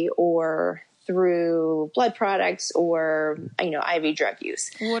sexually or through blood products or, IV drug use.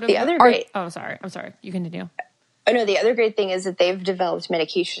 I'm sorry. You continue. Oh no, the other great thing is that they've developed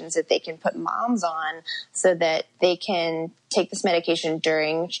medications that they can put moms on so that they can take this medication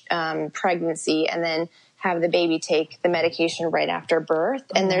during pregnancy and then have the baby take the medication right after birth.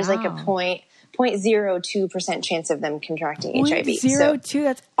 And there's like a 0.02% chance of them contracting HIV. 0.02,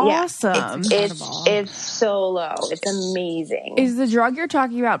 that's awesome. It's so low. It's amazing. Is the drug you're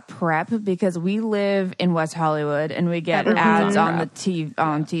talking about PrEP? Because we live in West Hollywood and we get ads on the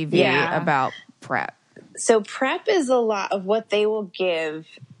TV about PrEP. So PrEP is a lot of what they will give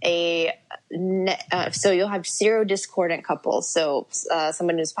so you'll have serodiscordant couples. So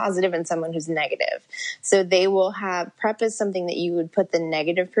someone who's positive and someone who's negative. So they will have PrEP is something that you would put the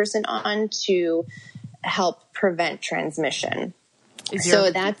negative person on to help prevent transmission.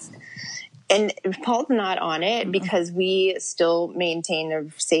 And Paul's not on it because we still maintain a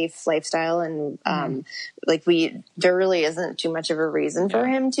safe lifestyle and there really isn't too much of a reason for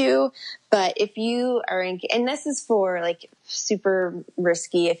him to. But if you are and this is for like super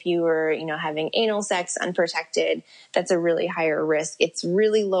risky, if you were, having anal sex unprotected, that's a really higher risk. It's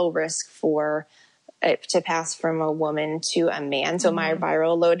really low risk for it to pass from a woman to a man. So my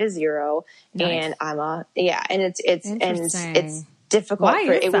viral load is 0 and and it's difficult. Why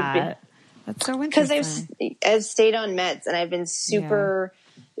is that? That's so interesting. Because I've stayed on meds and I've been super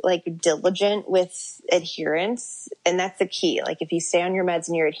diligent with adherence, and that's the key. Like if you stay on your meds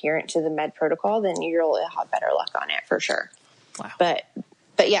and you're adherent to the med protocol, then you'll have better luck on it for sure. Wow. But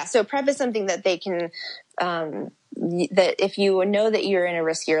yeah, so PrEP is something that they can that if you know that you're in a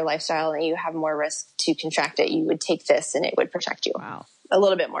riskier lifestyle and you have more risk to contract it, you would take this and it would protect you. Wow. A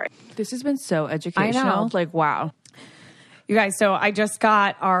little bit more. This has been so educational. I know. Like, wow. You guys, so I just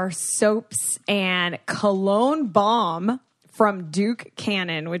got our soaps and cologne balm from Duke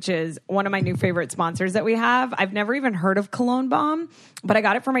Cannon, which is one of my new favorite sponsors that we have. I've never even heard of cologne balm, but I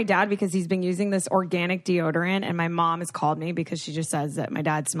got it for my dad because he's been using this organic deodorant, and my mom has called me because she just says that my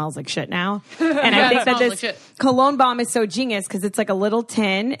dad smells like shit now. And I think that this cologne balm is so genius because it's like a little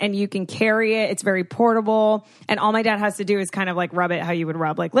tin and you can carry it. It's very portable. And all my dad has to do is kind of like rub it how you would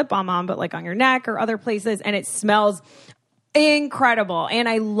rub like lip balm on, but like on your neck or other places. And it smells incredible. And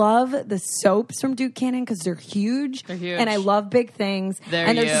I love the soaps from Duke Cannon because they're huge. And I love big things.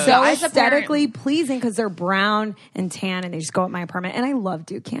 They're so aesthetically pleasing because they're brown and tan and they just go up my apartment. And I love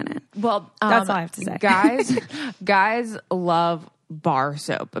Duke Cannon. Well, that's all I have to say. Guys love bar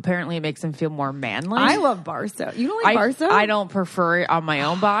soap. Apparently it makes them feel more manly. I love bar soap. You don't like bar soap? I don't prefer it on my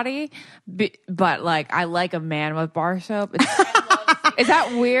own body, but like I like a man with bar soap. Is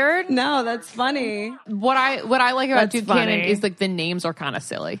that weird? No, that's funny. What I like about Duke Cannon is like the names are kind of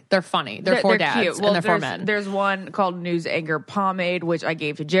silly. They're funny. They're for dads cute. And they're for men. There's one called News Anchor Pomade, which I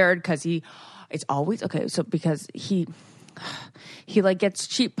gave to Jared because it's always okay. So because he like gets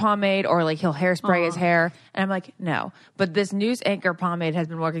cheap pomade or like he'll hairspray his hair, and I'm like, no. But this News Anchor Pomade has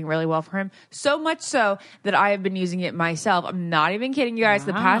been working really well for him. So much so that I have been using it myself. I'm not even kidding you guys. Wow.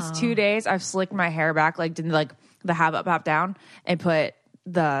 The past 2 days, I've slicked my hair back, like did like the have up, have down, and put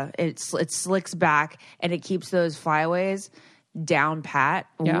it slicks back and it keeps those flyaways down pat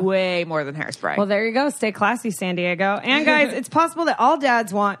way more than hairspray. Well, there you go. Stay classy, San Diego. And guys, it's possible that all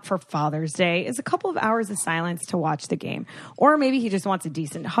dads want for Father's Day is a couple of hours of silence to watch the game. Or maybe he just wants a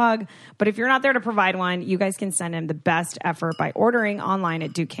decent hug. But if you're not there to provide one, you guys can send him the best effort by ordering online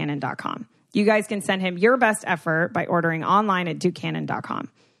at DukeCannon.com. You guys can send him your best effort by ordering online at DukeCannon.com.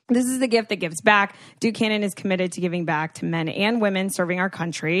 This is the gift that gives back. Duke Cannon is committed to giving back to men and women serving our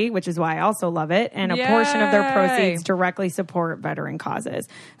country, which is why I also love it. And a portion of their proceeds directly support veteran causes.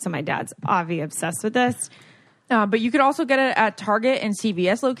 So my dad's obviously obsessed with this. But you could also get it at Target and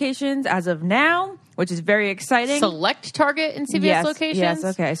CVS locations as of now, which is very exciting. Select Target and CVS locations? Yes,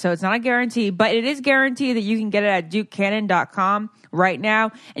 okay. So it's not a guarantee, but it is guaranteed that you can get it at DukeCannon.com right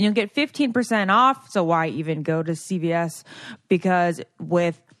now, and you'll get 15% off. So why even go to CVS? Because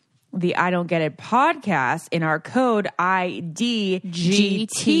with the I Don't Get It podcast in our code IDGT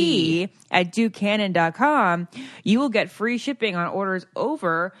at DukeCannon.com, you will get free shipping on orders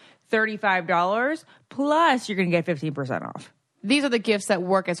over $35, plus you're going to get 15% off. These are the gifts that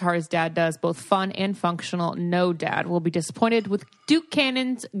work as hard as Dad does, both fun and functional. No dad will be disappointed with Duke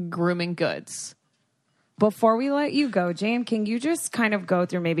Cannon's grooming goods. Before we let you go, Jane, can you just kind of go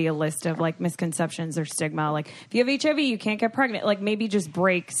through maybe a list of like misconceptions or stigma? Like if you have HIV, you can't get pregnant. Like maybe just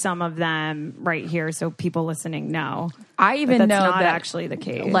break some of them right here so people listening know. I even know that's not that actually the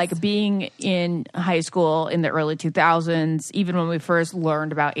case. Like being in high school in the early 2000s, even when we first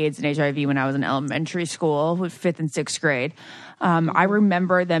learned about AIDS and HIV when I was in elementary school, with 5th and 6th grade, I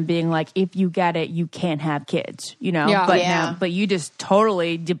remember them being like, if you get it, you can't have kids, you know? Yeah. But you just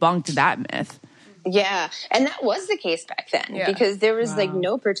totally debunked that myth. Yeah. And that was the case back then because there was like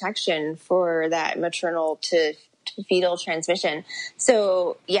no protection for that maternal to fetal transmission.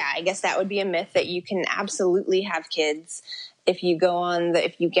 So yeah, I guess that would be a myth that you can absolutely have kids if you go on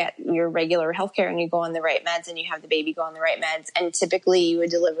if you get your regular healthcare and you go on the right meds and you have the baby go on the right meds. And typically you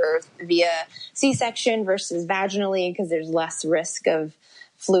would deliver via C-section versus vaginally because there's less risk of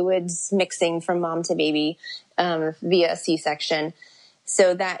fluids mixing from mom to baby via C-section.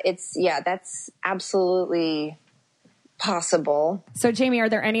 So that's absolutely possible. So Jamie, are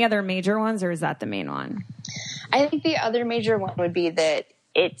there any other major ones or is that the main one? I think the other major one would be that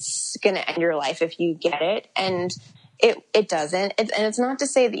it's going to end your life if you get it. And it doesn't. And it's not to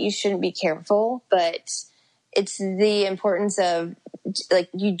say that you shouldn't be careful, but it's the importance of like,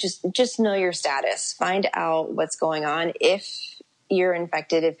 you just know your status, find out what's going on. If you're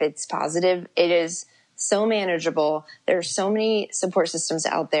infected, if it's positive, it is so manageable. There are so many support systems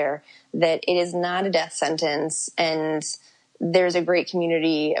out there that it is not a death sentence. And there's a great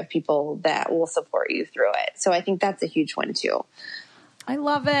community of people that will support you through it. So I think that's a huge one too. I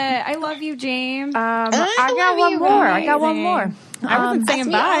love it. I love you, James. I got one more. I wasn't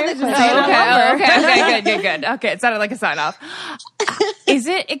saying bye. Okay, good. Okay, it sounded like a sign off. Is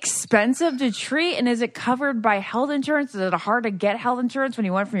it expensive to treat, and is it covered by health insurance? Is it hard to get health insurance when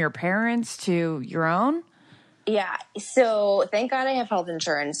you went from your parents to your own? Yeah, so thank God I have health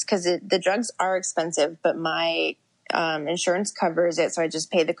insurance because the drugs are expensive, but my insurance covers it, so I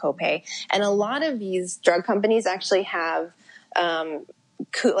just pay the copay. And a lot of these drug companies actually have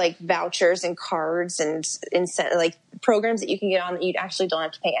like vouchers and cards and like programs that you can get on that you actually don't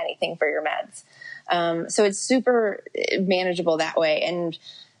have to pay anything for your meds. So it's super manageable that way. And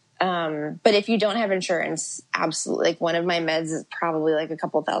but if you don't have insurance, absolutely, like one of my meds is probably like a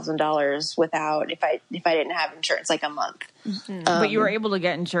couple $1,000s without if I didn't have insurance, like a month. Mm-hmm. But you were able to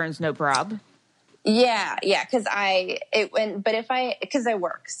get insurance, no prob. Yeah, because I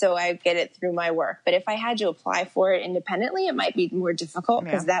work, so I get it through my work. But if I had to apply for it independently, it might be more difficult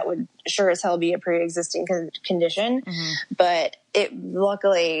because that would sure as hell be a pre-existing condition. Mm-hmm. But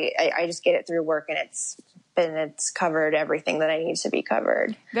luckily, I just get it through work, and it's covered everything that I need to be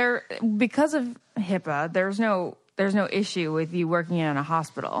covered. Because of HIPAA, there's no issue with you working in a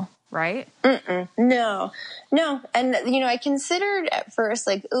hospital, right? No. And, I considered at first,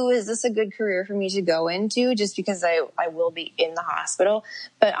 like, is this a good career for me to go into just because I will be in the hospital?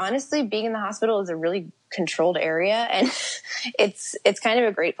 But honestly, being in the hospital is a really controlled area, and it's kind of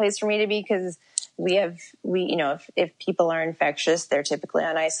a great place for me to be because if people are infectious, they're typically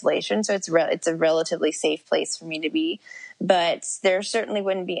on isolation. So it's a relatively safe place for me to be. But there certainly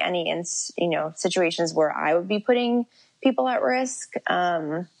wouldn't be any, situations where I would be putting people at risk.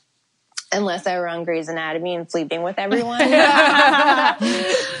 Unless I were on Grey's Anatomy and sleeping with everyone. And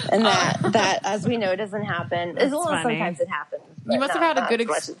that, as we know, doesn't happen. Sometimes it happens. You must have had a good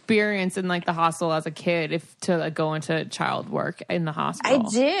experience in like the hospital as a kid to go into child work in the hospital. I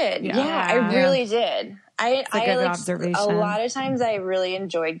did. Yeah, I really did. Observation. A lot of times I really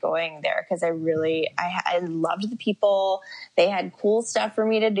enjoyed going there because I loved the people. They had cool stuff for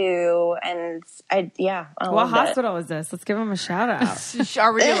me to do. And what hospital is this? Let's give them a shout out.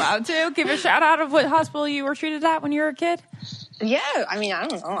 Are we allowed to give a shout out of what hospital you were treated at when you were a kid? Yeah. I mean, I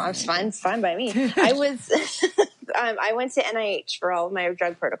don't know. It's fine. It's fine by me. I went to NIH for all of my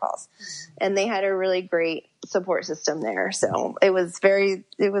drug protocols, and they had a really great support system there. So it was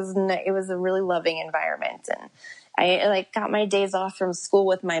a really loving environment. And I got my days off from school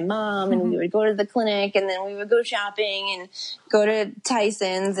with my mom, and we would go to the clinic, and then we would go shopping and go to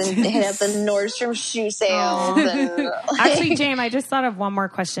Tyson's and hit up the Nordstrom shoe sales. Actually, James, I just thought of one more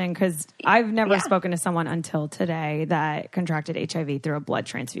question because I've never spoken to someone until today that contracted HIV through a blood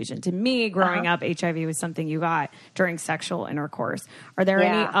transfusion. To me, growing up, HIV was something you got during sexual intercourse. Are there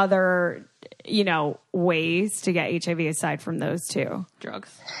any other, ways to get HIV aside from those two?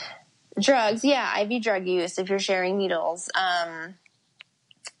 Drugs, IV drug use if you're sharing needles,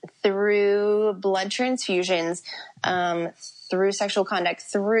 through blood transfusions, through sexual contact,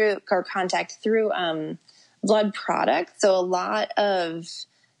 through blood products. So a lot of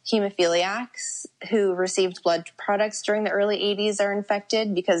hemophiliacs who received blood products during the early 80s are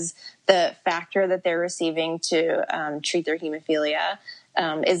infected because the factor that they're receiving to treat their hemophilia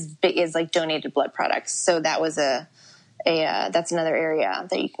is like donated blood products. So that was that's another area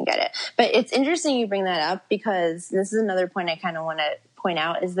that you can get it. But it's interesting you bring that up because this is another point I kind of want to point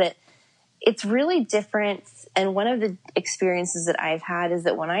out is that it's really different. And one of the experiences that I've had is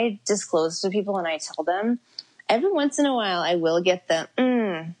that when I disclose to people and I tell them, every once in a while I will get the,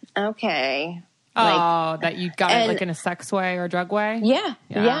 okay. That you got it like in a sex way or drug way?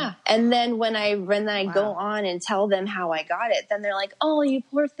 Yeah. And then when I go on and tell them how I got it, then they're like, oh, you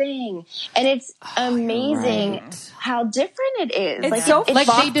poor thing. And it's amazing how different it is. It's so like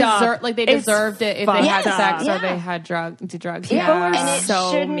they up. Deserved it if they had sex or they had drugs. People and are it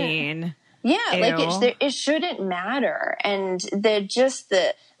so mean. Yeah, like it shouldn't matter. And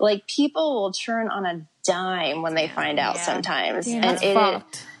people will turn on a dime when they find out sometimes. Yeah, and that's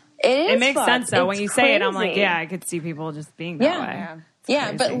fucked. It makes fucked. sense though. It's when you crazy. say it, I'm like, yeah, I could see people just being that way.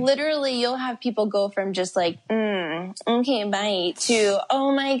 Yeah, but literally you'll have people go from just like, okay, bye, to,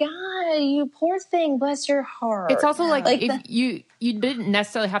 oh my God, you poor thing, bless your heart. It's also like if you didn't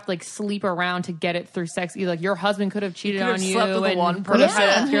necessarily have to like sleep around to get it through sex either. Like your husband could have cheated on you slept with and one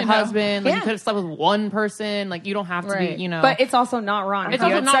person. Your husband, like you could have slept with one person. Like you don't have to be, But it's also not wrong. It's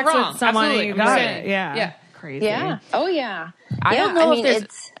also not wrong. With someone Absolutely. you got it. Yeah. Crazy. Yeah. Oh yeah. I don't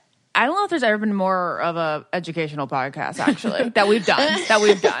know if there's ever been more of a educational podcast actually that we've done.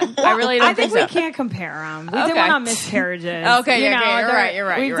 I really don't think we can't compare them. We did one on miscarriages. Okay, you're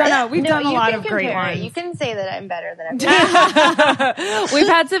right. We've done a lot of great ones. You can say that I'm better than everyone. We've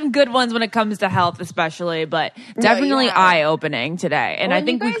had some good ones when it comes to health, especially, but definitely eye opening today. And I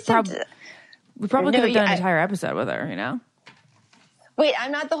think we probably could have done an entire episode with her. You know. Wait,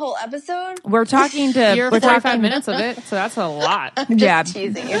 I'm not the whole episode? We're talking to... You're 45 minutes of it, so that's a lot. I'm just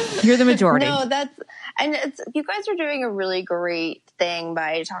teasing you. You're the majority. No, you guys are doing a really great thing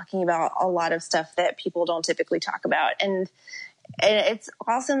by talking about a lot of stuff that people don't typically talk about. And it's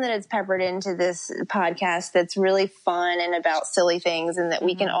awesome that it's peppered into this podcast that's really fun and about silly things and that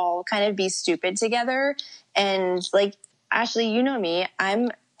we can all kind of be stupid together. And like, Ashley, you know me, I'm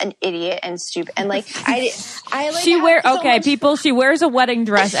an idiot and stupid, and like I like she wears a wedding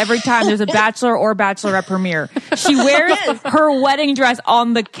dress every time there's a bachelor or bachelorette premiere. She wears her wedding dress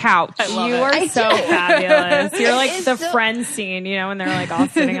on the couch. You are so fabulous. You're like the friend scene, you know, when they're like all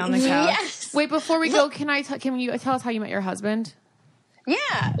sitting on the couch. Yes. Wait, before we go, can you tell us how you met your husband?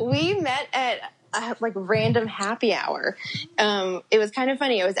 Yeah, we met at like random happy hour. It was kind of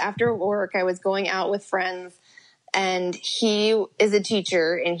funny. It was after work. I was going out with friends. And he is a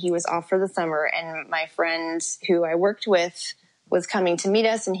teacher and he was off for the summer. And my friend who I worked with was coming to meet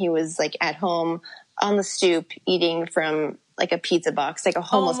us. And he was like at home on the stoop eating from like a pizza box, like a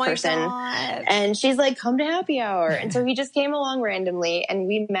homeless person. God. And she's like, come to happy hour. And so he just came along randomly and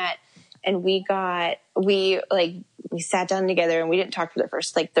we met and we sat down together and we didn't talk for the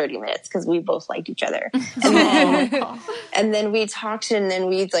first like 30 minutes because we both liked each other. And then we talked and then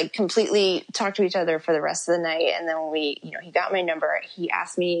we like completely talked to each other for the rest of the night. And then he got my number. He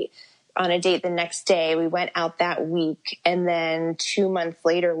asked me on a date the next day. We went out that week. And then 2 months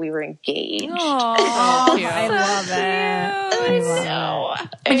later we were engaged. I love it. I know.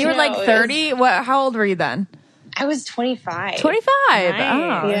 And you were like 30? How old were you then? I was 25. 25.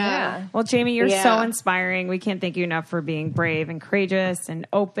 Nice. Oh, yeah. Well, Jamie, you're so inspiring. We can't thank you enough for being brave and courageous and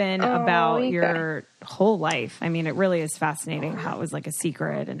open about your whole life. I mean, it really is fascinating how it was like a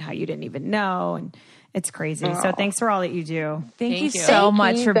secret and how you didn't even know. And it's crazy. So thanks for all that you do. Thank you so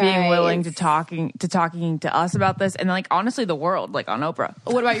much for being willing to talking to us about this and like honestly the world, like on Oprah.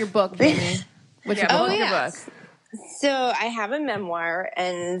 What about your book, Jamie? What's your book? So I have a memoir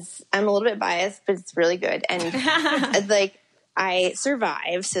and I'm a little bit biased, but it's really good. And like I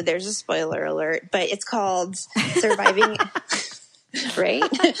survived. So there's a spoiler alert, but it's called Surviving. Right?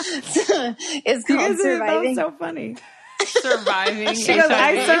 So it's called Surviving. That was so funny. Surviving. She goes,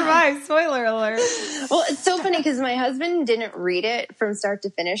 I survived. Spoiler alert. Well, it's so funny because my husband didn't read it from start to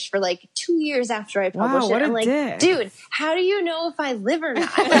finish for like 2 years after I published it. I'm like, dude, how do you know if I live or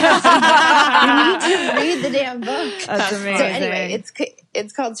not? You need to read the damn book. That's amazing. So anyway,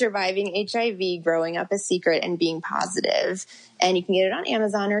 it's called Surviving HIV, Growing Up a Secret and Being Positive. And you can get it on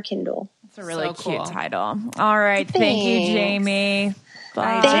Amazon or Kindle. It's a really cute title. All right. Thank you, Jamie.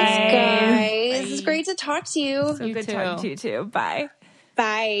 Bye. Thanks, guys. It's great to talk to you. So good talking to you, too. Bye.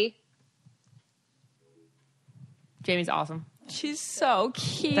 Bye. Jamie's awesome. She's so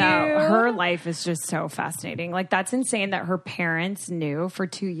cute. Her life is just so fascinating. Like, that's insane that her parents knew for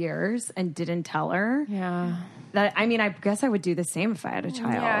 2 years and didn't tell her. Yeah. I guess I would do the same if I had a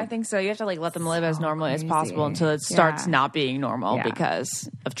child. Yeah, I think so. You have to let them live as normally as possible until it starts not being normal because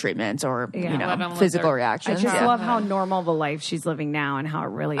of treatments or physical reactions. I just love how normal the life she's living now and how it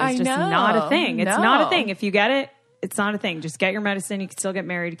really is not a thing. It's not a thing. If you get it, it's not a thing. Just get your medicine. You can still get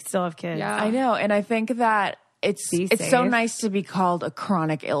married. You can still have kids. Yeah, I know. And I think that it's so nice to be called a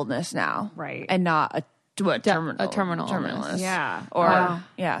chronic illness now, right? And not a terminal illness. Yeah,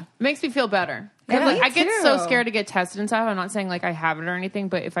 It makes me feel better. Yeah, I get so scared to get tested and stuff. I'm not saying I have it or anything,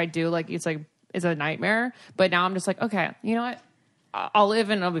 but if I do, it's a nightmare. But now I'm just okay, you know what? I'll live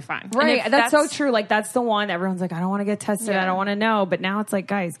and I'll be fine. Right. That's so true. That's the one everyone's I don't want to get tested. I don't want to know. But now it's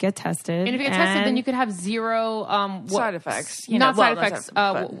guys, get tested. And if you get tested, then you could have zero side effects. Side effects.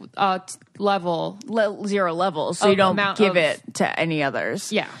 Zero levels. So you don't give it to any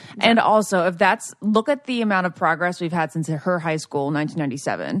others. Yeah. And also, look at the amount of progress we've had since her high school,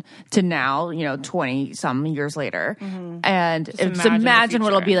 1997, to now, 20 some years later. Mm-hmm. And just imagine what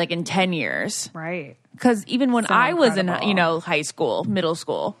it'll be like in 10 years. Right. Because even when I was in, high school, middle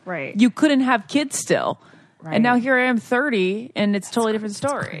school, right, you couldn't have kids still. Right. And now here I am 30, and it's a totally different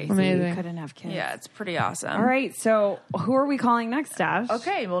story. Amazing. You couldn't have kids. Yeah, it's pretty awesome. All right, so who are we calling next, Ash?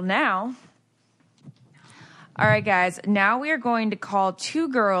 Okay, well now... All right, guys. Now we are going to call 2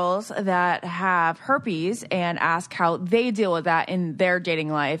 girls that have herpes and ask how they deal with that in their dating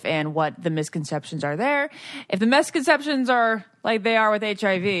life and what the misconceptions are there. If the misconceptions are like they are with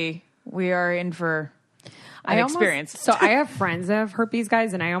HIV, we are in for an experience. So I have friends that have herpes,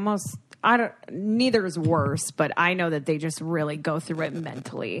 guys, and neither is worse, but I know that they just really go through it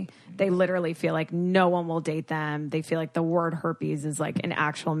mentally. They literally feel like no one will date them. They feel like the word herpes is an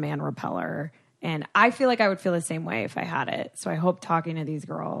actual man repeller. And I feel like I would feel the same way if I had it. So I hope talking to these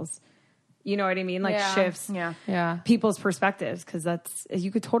girls, you know what I mean? Shifts people's perspectives, because you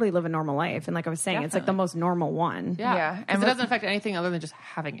could totally live a normal life. And like I was saying, it's the most normal one. Yeah. And it doesn't affect anything other than just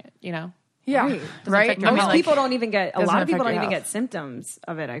having it, Yeah. Right. Most people don't even get, a lot of people don't even get symptoms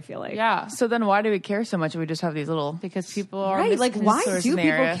of it, I feel like. Yeah. So then why do we care so much if we just have these little... Because people are... Right. Why do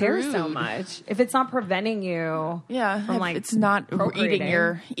people care so much? If it's not preventing you from it's not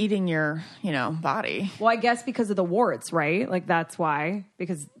eating your, body. Well, I guess because of the warts, right? That's why.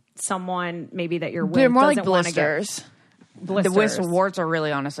 Because someone maybe that you're with They're more doesn't like blisters. The warts are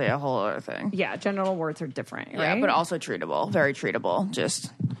really honestly a whole other thing. Yeah. Genital warts are different, right? Yeah, but also treatable. Very treatable.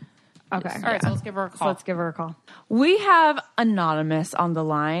 Just... Okay. All right, so let's give her a call. We have Anonymous on the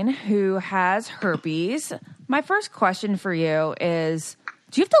line who has herpes. My first question for you is,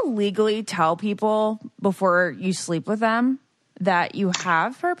 do you have to legally tell people before you sleep with them that you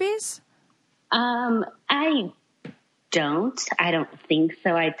have herpes? I don't. I don't think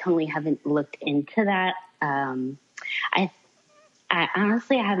so. I totally haven't looked into that. I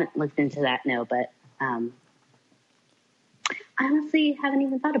honestly haven't looked into that, no, but... I honestly haven't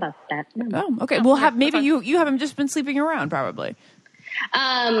even thought about that. No. Oh, okay. Well, maybe you haven't just been sleeping around, probably.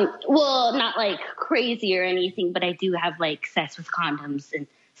 Well, not crazy or anything, but I do have sex with condoms and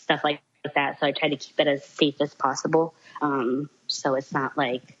stuff like that. So I try to keep it as safe as possible. So it's not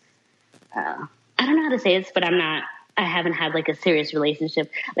I don't know how to say this, but I haven't had a serious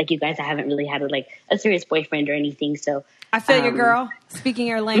relationship like you guys. I haven't really had a serious boyfriend or anything. So I feel you, girl. Speaking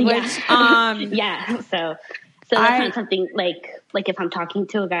your language. Yeah. So that's not something like if I'm talking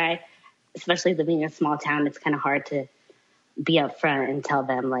to a guy, especially living in a small town, it's kind of hard to be upfront and tell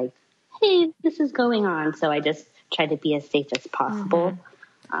them hey, this is going on. So I just try to be as safe as possible.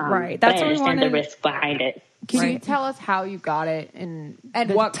 Mm-hmm. Right. That's what I understand the risk behind it. Can you tell us how you got it and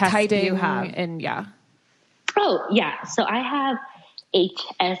what type you have? And Oh, yeah. So I have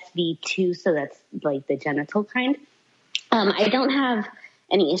HSV2, so that's the genital kind. I don't have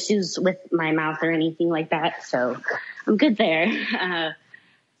any issues with my mouth or anything like that, so I'm good there.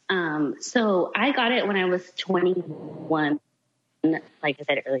 So I got it when I was 21. Like I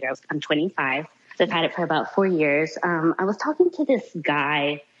said earlier, I'm 25. So I've had it for about 4 years. I was talking to this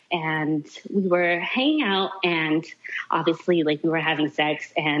guy, and we were hanging out, and obviously, we were having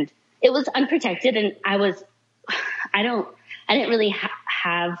sex, and it was unprotected, and I didn't really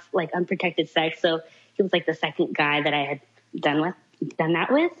have unprotected sex, so he was the second guy that I had done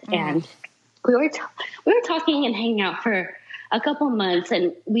that with, and we were talking and hanging out for a couple months,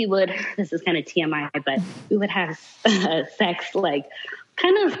 and we would, this is kind of TMI, but we would have sex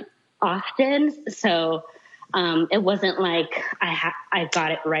kind of often. So it wasn't I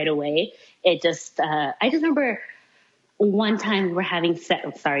got it right away. It just I just remember one time we were having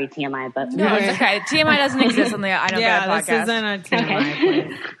sex. Sorry, TMI, but no, it's okay. TMI doesn't exist on the I Know Bad podcast. This isn't a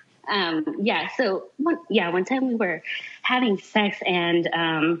TMI. Okay. So one time we were having sex, and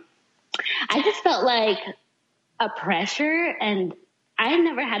I just felt like a pressure, and I had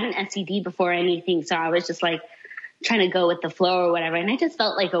never had an STD before or anything, so I was just like trying to go with the flow or whatever, and I just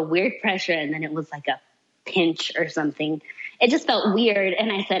felt like a weird pressure, and then it was like a pinch or something. It just felt weird,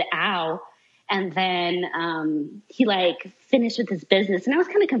 and I said, ow. And then he like finished with his business, and I was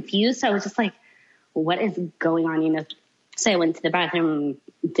kind of confused. So I was just like, what is going on? So I went to the bathroom,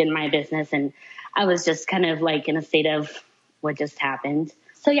 did my business, and I was just kind of like in a state of what just happened.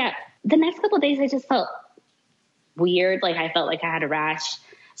 So yeah, the next couple of days I just felt weird. Like I felt like I had a rash.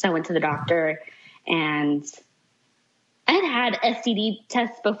 So I went to the doctor, and I had STD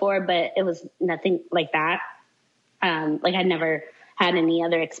tests before, but it was nothing like that. Like I'd never had any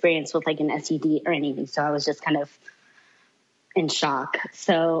other experience with like an STD or anything. So I was just kind of in shock.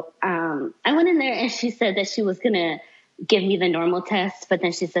 So I went in there, and she said that she was going to give me the normal test, but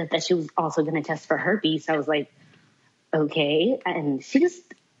then she said that she was also going to test for herpes. I was like, okay. And she just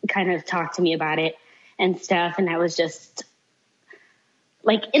kind of talked to me about it and stuff. And I was just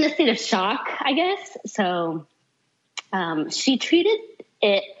like in a state of shock, I guess. So she treated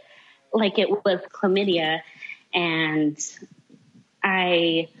it like it was chlamydia, and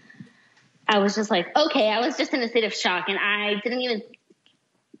I was just like, okay, I was just in a state of shock, and I didn't even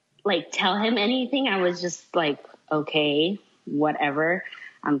like tell him anything. I was just like, okay, whatever.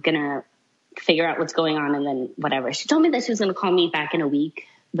 I'm going to figure out what's going on, and then whatever. She told me that she was going to call me back in a week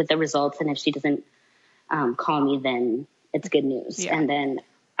with the results. And if she doesn't call me, then it's good news. Yeah. And then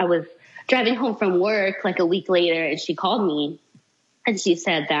I was driving home from work like a week later, and she called me, and she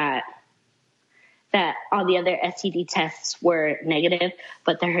said that all the other STD tests were negative,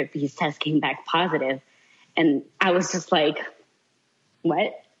 but the herpes test came back positive. And I was just like,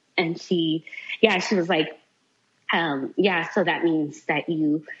 what? And she was like, so that means that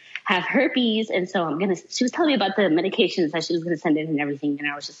you have herpes. And so she was telling me about the medications that she was going to send in and everything. And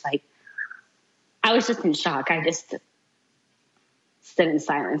I was just like, I was just in shock. I just stood in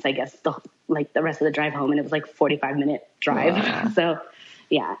silence, I guess, the rest of the drive home. And it was like 45-minute drive. Wow. So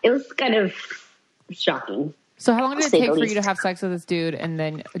yeah, it was kind of shocking. So how long did it take for you to have sex with this dude and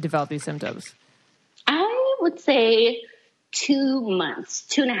then develop these symptoms? I would say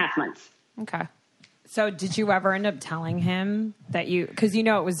 2.5 months. Okay. So did you ever end up telling him that because it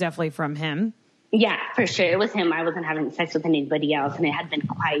was definitely from him? Yeah, for sure. It was him. I wasn't having sex with anybody else, and it had been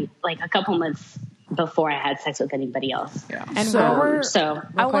quite like a couple months before I had sex with anybody else. Yeah. And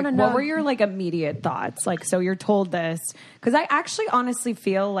I want to know, what were your like immediate thoughts? Like, so you're told this, because I actually honestly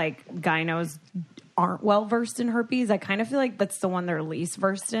feel like gynos aren't well versed in herpes. I kind of feel like that's the one they're least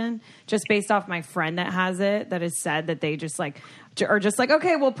versed in, just based off my friend that has it, that has said that they just like are just like,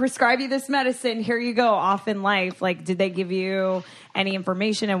 okay, we'll prescribe you this medicine, here you go, off in life. Like, did they give you any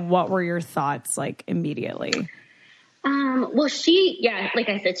information, and what were your thoughts like immediately? Well, like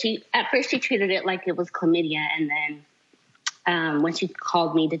I said, at first she treated it like it was chlamydia, and then when she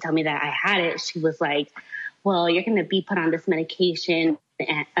called me to tell me that I had it, she was like, well, you're going to be put on this medication.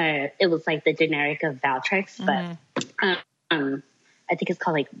 It was like the generic of Valtrex, but I think it's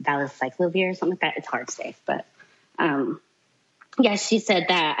called like valacyclovir or something like that. It's hard to say, but she said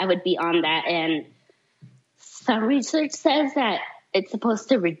that I would be on that, and some research says that it's supposed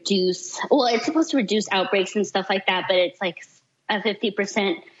to reduce outbreaks and stuff like that, but it's like a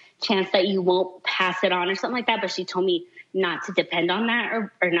 50% chance that you won't pass it on or something like that. But she told me not to depend on that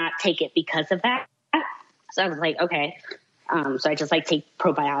or not take it because of that. So I was like, okay. So I just like take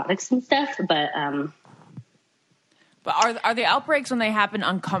probiotics and stuff, but are the outbreaks when they happen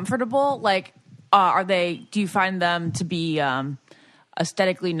uncomfortable? Like, do you find them to be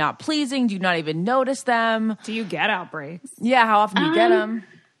aesthetically not pleasing? Do you not even notice them? Do you get outbreaks? Yeah. How often do you get them?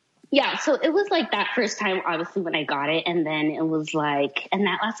 Yeah. So it was like that first time, obviously, when I got it. And then it was like, and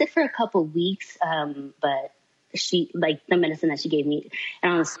that lasted for a couple weeks. But she, like the medicine that she gave me,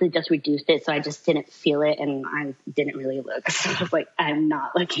 and honestly just reduced it. So I just didn't feel it, and I didn't really look. So I was like, I'm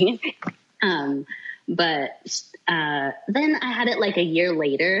not looking. But then I had it like a year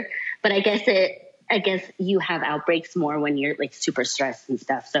later, but I guess you have outbreaks more when you're like super stressed and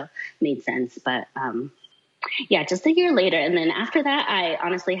stuff. So it made sense. But just a year later. And then after that, I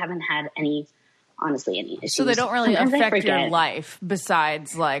honestly haven't had any issues. So they don't really affect your life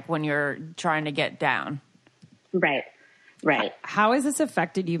besides like when you're trying to get down. Right. How has this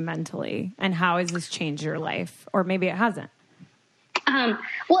affected you mentally, and how has this changed your life? Or maybe it hasn't. Well,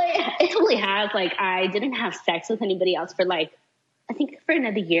 it totally has. Like, I didn't have sex with anybody else for like, I think for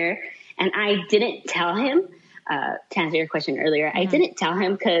another year, and I didn't tell him. to answer your question earlier, I didn't tell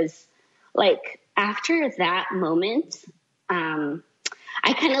him because, like, after that moment,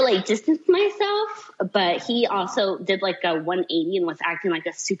 I kind of like distanced myself, but he also did like a 180 and was acting like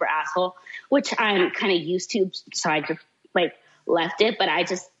a super asshole, which I'm kind of used to. So I just like left it, but I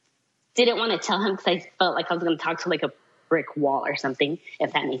just didn't want to tell him because I felt like I was going to talk to like a brick wall or something,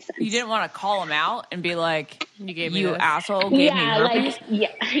 if that makes sense. You didn't want to call him out and be like, you asshole gave me herpes?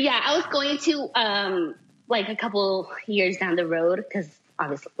 I was going to like a couple years down the road, because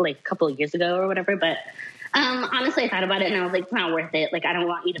obviously like a couple of years ago or whatever, but honestly I thought about it and I was like, it's not worth it. Like, I don't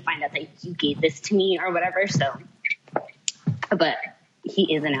want you to find out that you gave this to me or whatever. So, but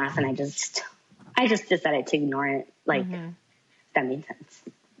he is an ass, and I just decided to ignore it. Like, if that makes sense.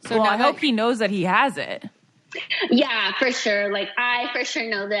 So well, I hope he knows that he has it. Yeah, for sure. Like, I for sure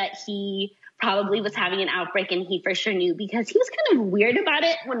know that he probably was having an outbreak, and he for sure knew, because he was kind of weird about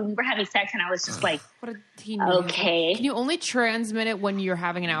it when we were having sex, and I was just like, what a teen okay. Can you only transmit it when you're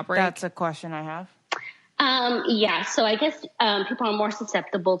having an outbreak? That's a question I have. Yeah, so I guess people are more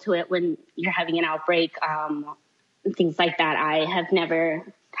susceptible to it when you're having an outbreak, things like that. I have never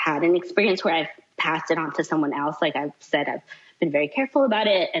had an experience where I've passed it on to someone else. Like I've said, I've been very careful about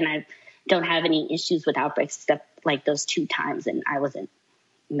it, and I don't have any issues with outbreaks except like those 2 times, and I wasn't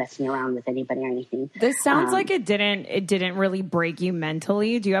messing around with anybody or anything. This sounds like it didn't really break you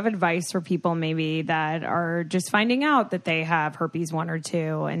mentally. Do you have advice for people maybe that are just finding out that they have herpes 1 or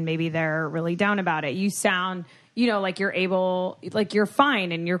 2 and maybe they're really down about it? You sound, like you're able, like you're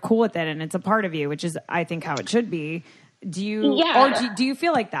fine and you're cool with it and it's a part of you, which is, I think, how it should be. Do you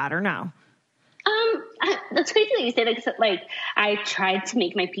feel like that or no? That's crazy that you say that, because like I tried to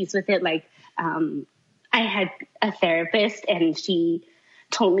make my peace with it. Like, I had a therapist, and she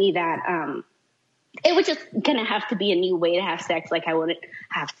told me that it was just gonna have to be a new way to have sex. Like, I wouldn't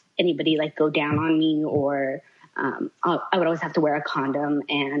have anybody like go down on me, or I would always have to wear a condom,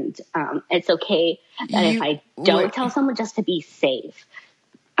 and it's okay that if I don't tell someone, just to be safe.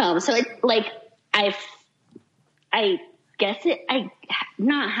 So it's like I guess I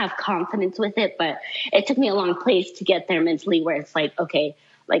not have confidence with it, but it took me a long place to get there mentally, where it's like, okay,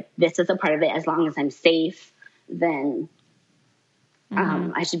 like this is a part of it. As long as I'm safe, then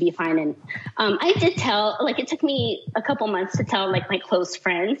I should be fine. And I did tell, like, it took me a couple months to tell like my close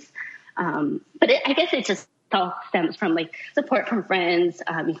friends, but I guess it just all stems from like support from friends.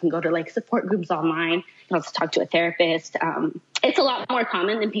 You can go to like support groups online. You can also talk to a therapist. It's a lot more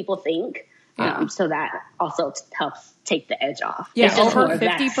common than people think. So that also helps take the edge off. Yeah, over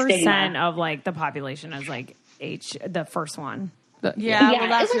 50% of like the population is like the first one. Well,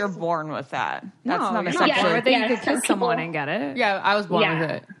 that's you're born with that. That's not a sexual. You could kiss someone and get it. Yeah, I was born with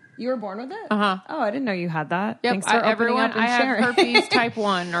it. You were born with it? Uh-huh. Oh, I didn't know you had that. Yep, Thanks for opening up and sharing. I have herpes type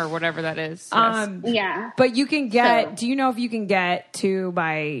 1 or whatever that is. Yes. But you can get, do you know if you can get to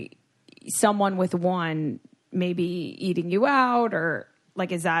by someone with 1 maybe eating you out, or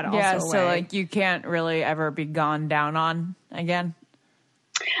like, is that also a way? So like you can't really ever be gone down on again?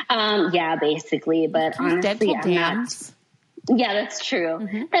 Yeah, basically. But honestly, I'm not. Yeah, that's true.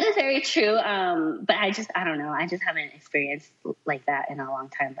 Mm-hmm. That is very true. But I don't know. I just haven't experienced like that in a long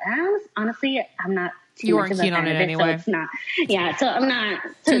time. But honestly, I'm not too You weren't keen on it anyway. So it's not. Yeah, so I'm not.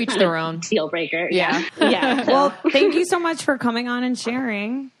 To each their own. Deal breaker. Yeah. Yeah. So. Well, thank you so much for coming on and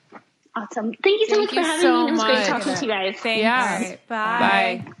sharing. Awesome. Thank you so much for having me. It was great talking to you guys. Thanks. Yeah. Right,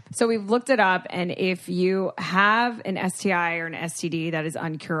 bye. So we've looked it up, and if you have an STI or an STD that is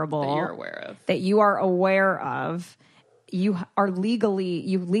uncurable, that you are aware of, you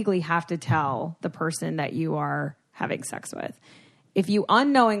legally have to tell the person that you are having sex with. If you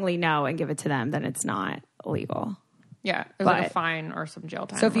unknowingly know and give it to them, then it's not illegal. Yeah, there's like a fine or some jail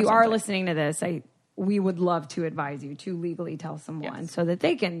time. So if you are listening to this, we would love to advise you to legally tell someone so that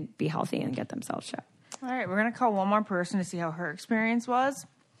they can be healthy and get themselves checked. All right, we're going to call one more person to see how her experience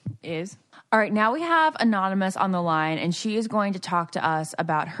is. All right, now we have Anonymous on the line, and she is going to talk to us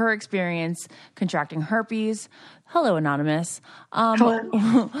about her experience contracting herpes. Hello, Anonymous.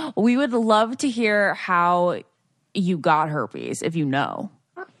 Hello. We would love to hear how you got herpes, if you know.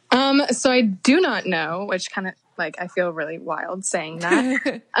 So I do not know, which kind of, like, I feel really wild saying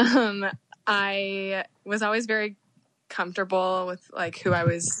that. I was always very comfortable with, like, who I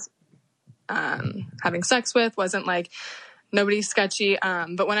was having sex with. Wasn't, like, nobody sketchy.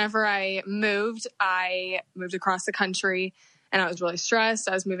 But whenever I moved across the country, and I was really stressed.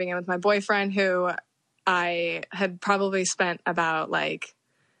 I was moving in with my boyfriend, who I had probably spent about, like,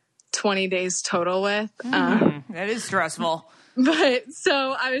 20 days total with. That is stressful. But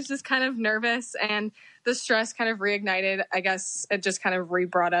so I was just kind of nervous, and the stress kind of reignited. I guess it just kind of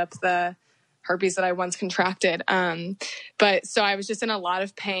re-brought up the herpes that I once contracted. But so I was just in a lot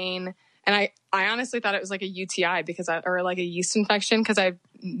of pain, and I honestly thought it was like a UTI or like a yeast infection, because I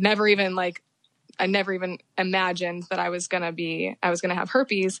never even imagined that I was going to have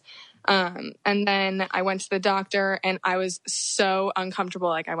herpes. And then I went to the doctor, and I was so uncomfortable.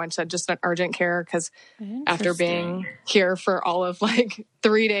 Like, I went to just an urgent care, because after being here for all of like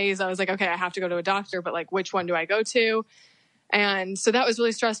 3 days, I was like, okay, I have to go to a doctor, but like, which one do I go to? And so that was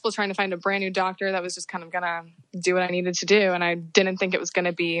really stressful, trying to find a brand new doctor that was just kind of going to do what I needed to do. And I didn't think it was going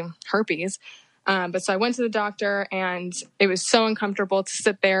to be herpes. But so I went to the doctor, and it was so uncomfortable to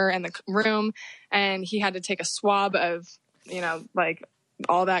sit there in the room, and he had to take a swab of, like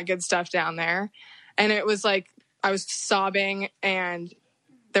all that good stuff down there. And it was like, I was sobbing, and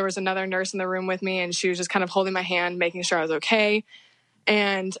there was another nurse in the room with me, and she was just kind of holding my hand, making sure I was okay.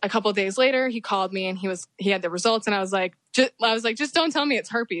 And a couple of days later, he called me, and he had the results, and I was like, just don't tell me it's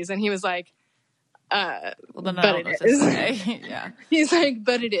herpes. And he was like, well, then but it is. Yeah. He's like,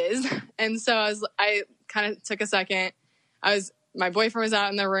 but it is. And so I kind of took a second. My boyfriend was out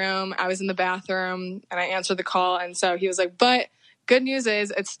in the room. I was in the bathroom, and I answered the call. And so he was like, but good news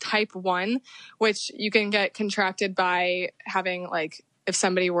is it's type 1, which you can get contracted by having, like, if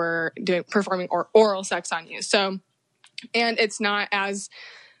somebody were performing oral sex on you. So, and it's not as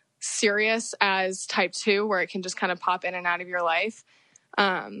serious as type 2, where it can just kind of pop in and out of your life.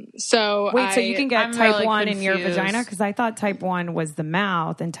 So you can get type really 1 confused. in your vagina? Because I thought type 1 was the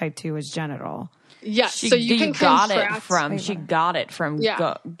mouth and type 2 was genital. Yes. So you can she got it from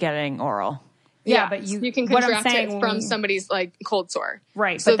getting oral. Yeah, but you can contract it from somebody's like cold sore.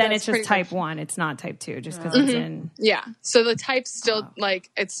 Right. So but then it's just type 1. It's not type 2 just because it's in. Yeah. So the type's still like,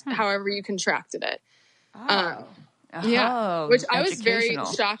 it's however you contracted it. Yeah. Which I was very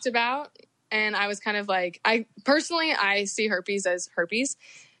shocked about. And I was kind of like, I see herpes as herpes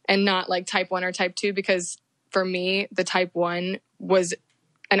and not like type 1 or type 2, because for me, the type 1 was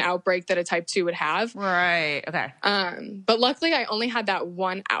an outbreak that a type 2 would have. Right. Okay. But luckily I only had that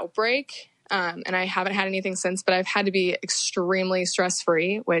one outbreak. And I haven't had anything since, but I've had to be extremely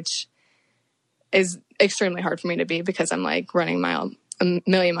stress-free, which is extremely hard for me to be, because I'm like running a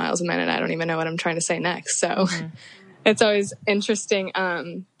million miles a minute. I don't even know what I'm trying to say next. So it's always interesting.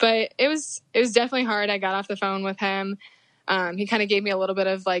 But it was definitely hard. I got off the phone with him. He kind of gave me a little bit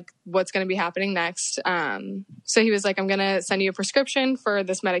of like what's going to be happening next. So he was like, I'm going to send you a prescription for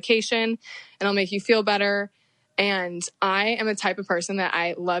this medication, and it'll make you feel better. And I am a type of person that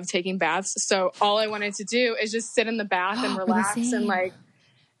I love taking baths. So all I wanted to do is just sit in the bath and relax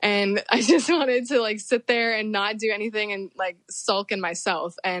and I just wanted to like sit there and not do anything and like sulk in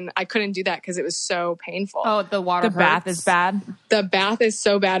myself. And I couldn't do that because it was so painful. Oh, the bath is bad. The bath is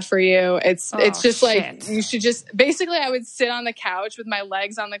so bad for you. It's just like, you should just, basically I would sit on the couch with my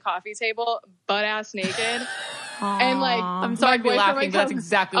legs on the coffee table, butt ass naked. And like, I'm sorry to be laughing, but that's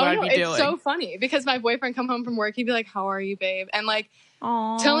exactly what I'd be doing. It's so funny because my boyfriend come home from work, he'd be like, how are you, babe? And like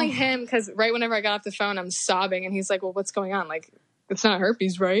telling him, because right whenever I got off the phone, I'm sobbing, and he's like, well, what's going on? Like, it's not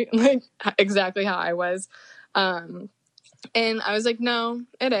herpes, right? Like exactly how I was. And I was like, no,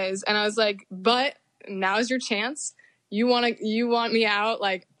 it is. And I was like, but now's your chance. You want me out?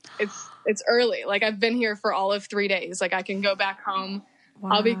 Like it's early. Like I've been here for all of 3 days. Like I can go back home. Wow.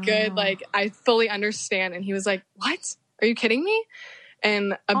 I'll be good. Like I fully understand. And he was like, what? Are you kidding me?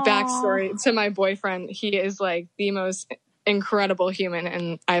 And a backstory to my boyfriend. He is like the most incredible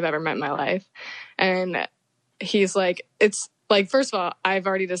human I've ever met in my life. And he's like, it's like, first of all, I've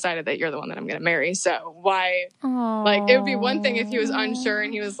already decided that you're the one that I'm going to marry. So why, like, it would be one thing if he was unsure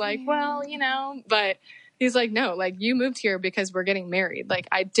and he was like, well, but he's like, no, like you moved here because we're getting married. Like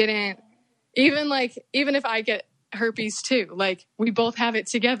I didn't even if I get herpes too, like we both have it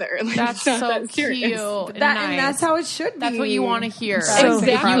together. Like, that's so cute. And that's how it should be. That's what you want to hear.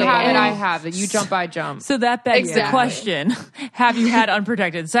 Exactly. If you have it, I have it. You jump, I jump. So that begs the question: have you had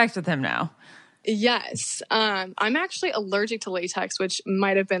unprotected sex with him now? Yes. I'm actually allergic to latex, which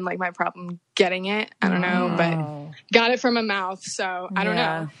might have been like my problem getting it. I don't know, but got it from a mouth. So I don't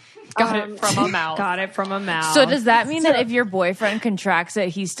know. Got it from a mouth. Got it from a mouth. So does that mean that if your boyfriend contracts it,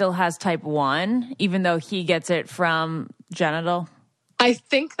 he still has type 1, even though he gets it from genital? I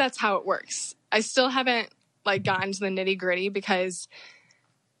think that's how it works. I still haven't like gotten to the nitty gritty because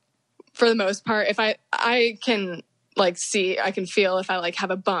for the most part, if I can like I can feel if I like have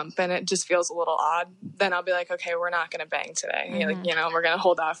a bump and it just feels a little odd, then I'll be like, okay, we're not going to bang today. Mm-hmm. We're going to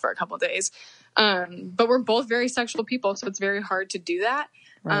hold off for a couple of days. But we're both very sexual people, so it's very hard to do that.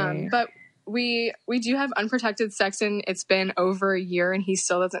 Right. But we do have unprotected sex, and it's been over a year and he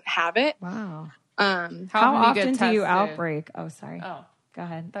still doesn't have it. Wow. How often do you outbreak? Oh, sorry. Oh. Go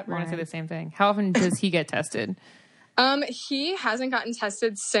ahead. We're going to say the same thing. How often does he get tested? He hasn't gotten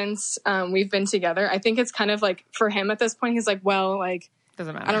tested since we've been together. I think it's kind of like for him at this point, he's like, well, like,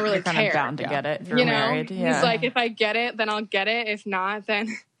 doesn't matter. I don't really You're kind care. of bound to get it if you're you know? married. Yeah. He's like, if I get it, then I'll get it. If not, then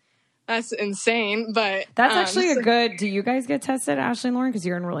that's insane. But that's actually a good. Do you guys get tested, Ashley and Lauren? Because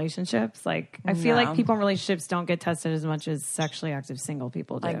you're in relationships. Like, I feel like people in relationships don't get tested as much as sexually active single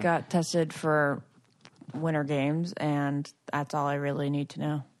people do. I got tested for Winter Games, and that's all I really need to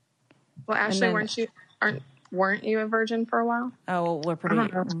know. Well, Ashley, weren't you a virgin for a while? Oh, well, we're pretty. You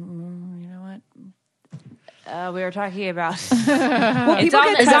know what? We were talking about. It's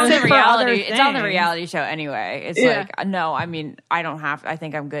on the reality show anyway. It's like no. I mean, I don't have. I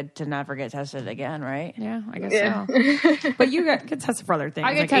think I'm good to never get tested again, right? Yeah, I guess so. But you get tested for other things.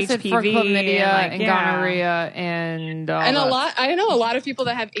 I get tested HPV for chlamydia and gonorrhea and a lot. I know a lot of people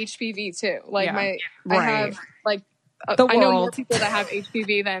that have HPV too. Like I have like the I know more people that have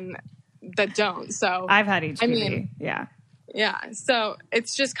HPV than that don't. So I've had HPV. I mean, yeah. So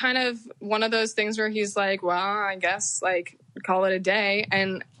it's just kind of one of those things where he's like, well, I guess like call it a day.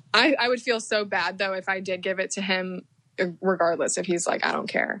 And I would feel so bad though if I did give it to him, regardless if he's like, I don't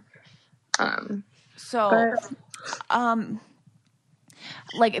care. You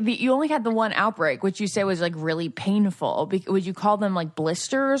only had the one outbreak, which you say was like really painful. Would you call them like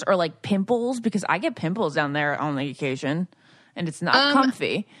blisters or like pimples? Because I get pimples down there on the occasion, and it's not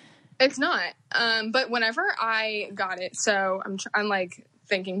comfy. It's not. But whenever I got it, so I'm like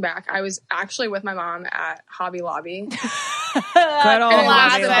thinking back, I was actually with my mom at Hobby Lobby. Good old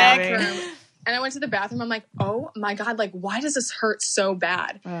Hobby Lobby. And I went to the bathroom. I'm like, oh my God, like, why does this hurt so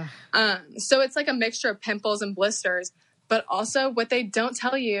bad? So it's like a mixture of pimples and blisters. But also what they don't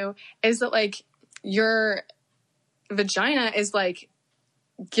tell you is that like your vagina is like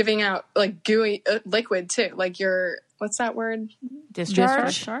giving out like gooey liquid too. Like your, what's that word?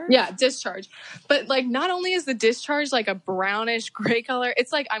 Discharge? Yeah, discharge. But like not only is the discharge like a brownish gray color,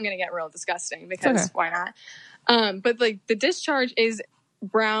 it's like, I'm going to get real disgusting because why not? But like the discharge is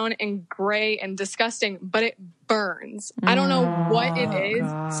brown and gray and disgusting, but it burns. I don't know what it is.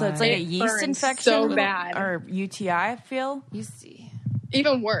 God. So it's like a yeast infection so bad. Or UTI, I feel.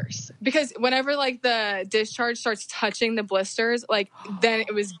 Even worse, because whenever like the discharge starts touching the blisters, like then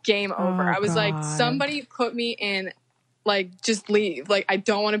it was game over. I was like, somebody put me in, like, just leave. Like, I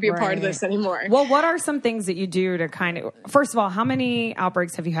don't want to be a part of this anymore. Well, what are some things that you do to kind of, first of all, how many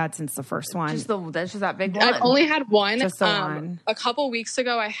outbreaks have you had since the first one? Just that big one. I've only had one. Just the one. A couple weeks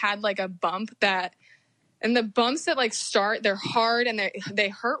ago, I had like a bump and the bumps that like start, they're hard and they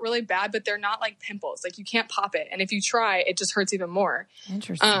hurt really bad, but they're not like pimples. Like you can't pop it. And if you try, it just hurts even more.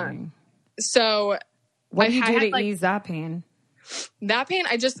 Interesting. So what do you do to ease that pain? That pain,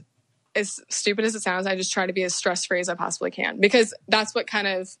 as stupid as it sounds, I just try to be as stress-free as I possibly can because that's what kind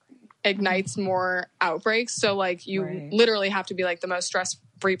of ignites more outbreaks. So like you literally have to be like the most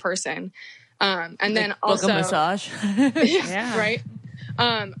stress-free person. And then also book a massage. Right.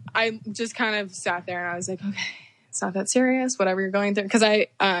 I just kind of sat there and I was like, okay, it's not that serious, whatever you're going through. Cause I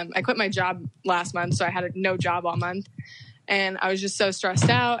quit my job last month. So I had no job all month and I was just so stressed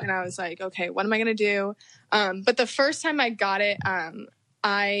out and I was like, okay, what am I going to do? But the first time I got it,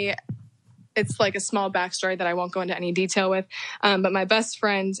 it's like a small backstory that I won't go into any detail with. But my best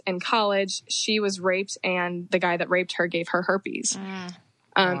friend in college, she was raped and the guy that raped her gave her herpes.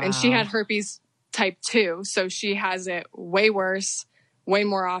 And she had herpes type 2. So she has it way worse, way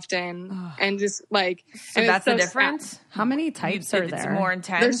more often. And just like, so and that's the difference. Sad. How many types are there? It's more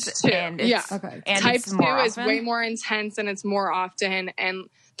intense. There's 2. And it's, and type it's 2 is way more intense and it's more often. And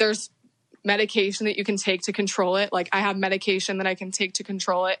there's medication that you can take to control it. Like I have medication that I can take to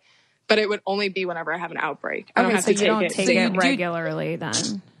control it. But it would only be whenever I have an outbreak. I don't have to take it. You don't take it regularly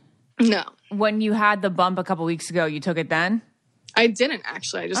then? No. When you had the bump a couple weeks ago, you took it then? I didn't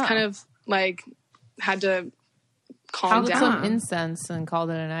actually. I just kind of like had to calm down. Some incense and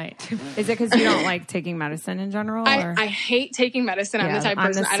called it a night. Is it because you don't like taking medicine in general? I hate taking medicine. I'm the type of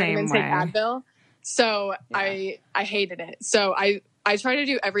person I don't even take Advil. So I hated it. So I try to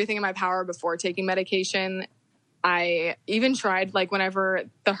do everything in my power before taking medication. I even tried, like, whenever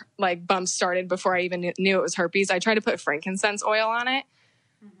the, like, bumps started before I even knew it was herpes, I tried to put frankincense oil on it.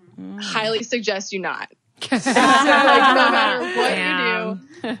 Highly suggest you not. So, like, no matter what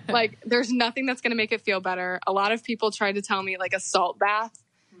you do, like, there's nothing that's going to make it feel better. A lot of people tried to tell me, like, a salt bath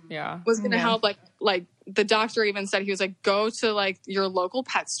was going to help. Like, the doctor even said, he was like, go to, like, your local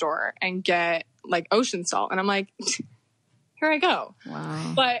pet store and get, like, ocean salt. And I'm like, here I go.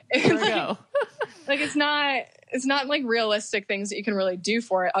 Wow. But, here I go. Like, it's not... it's not like realistic things that you can really do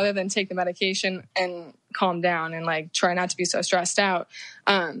for it other than take the medication and calm down and like try not to be so stressed out.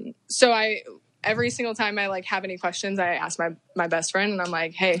 So every single time I like have any questions, I ask my best friend, and I'm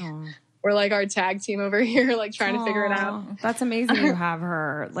like, hey, we're like our tag team over here, like trying to figure it out. That's amazing. You have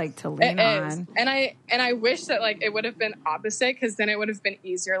her like to lean on. And I wish that like it would have been opposite, because then it would have been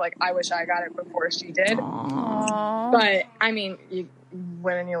easier. Like I wish I got it before she did. Aww. But I mean, you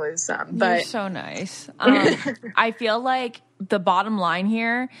win and you lose some. But you're so nice. I feel like the bottom line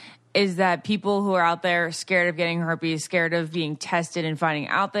here is that people who are out there scared of getting herpes, scared of being tested and finding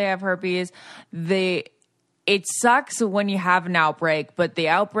out they have herpes, it sucks when you have an outbreak, but the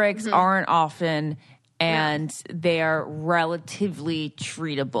outbreaks aren't often, and they are relatively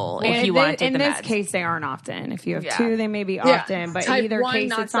treatable if you want to take the meds. In this case, they aren't often. If you have two, they may be often, but in either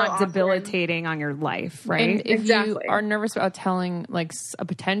case, it's not debilitating on your life, right? And if you are nervous about telling like a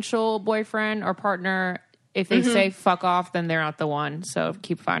potential boyfriend or partner, if they say fuck off, then they're not the one. So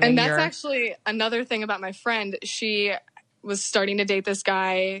keep finding. And that's actually another thing about my friend. She was starting to date this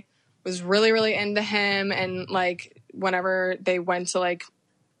guy, was really, really into him. And like whenever they went to like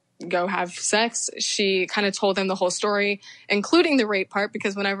go have sex, she kind of told him the whole story, including the rape part,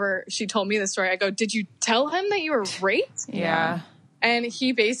 because whenever she told me the story, I go, did you tell him that you were raped? Yeah. And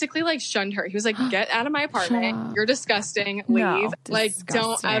he basically like shunned her. He was like, get out of my apartment. You're disgusting. Leave. No, like,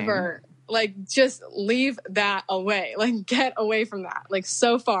 don't ever. Like, just leave that away. Like, get away from that. Like,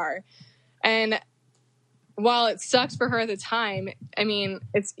 so far. And while it sucks for her at the time, I mean,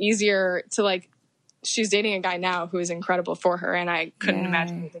 it's easier to, like, she's dating a guy now who is incredible for her, and I couldn't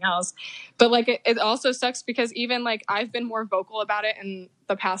imagine anything else. But, like, it also sucks because even, like, I've been more vocal about it in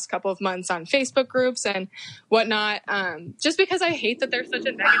the past couple of months on Facebook groups and whatnot, just because I hate that there's such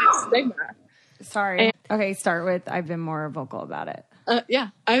a negative stigma. Sorry. Okay, start with I've been more vocal about it. Yeah,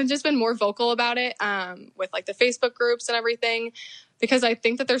 I've just been more vocal about it with like the Facebook groups and everything, because I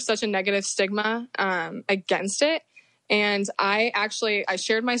think that there's such a negative stigma against it. And I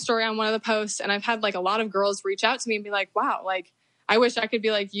shared my story on one of the posts, and I've had like a lot of girls reach out to me and be like, wow, like I wish I could be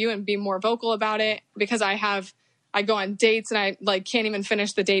like you and be more vocal about it, because I go on dates and I like can't even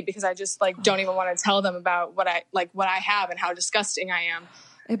finish the date because I just like don't even want to tell them about what I have and how disgusting I am.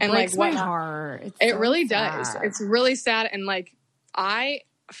 It breaks my heart. It really does. It's really sad. And like, I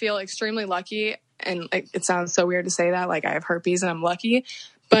feel extremely lucky, and it sounds so weird to say that, like I have herpes and I'm lucky,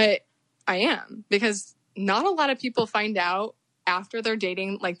 but I am, because not a lot of people find out after they're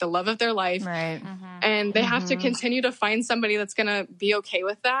dating like the love of their life. Right. And they have to continue to find somebody that's going to be okay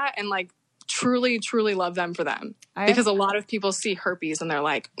with that and like truly, truly love them for them. Because a lot of people see herpes and they're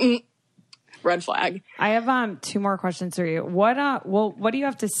like, red flag. I have 2 more questions for you. What do you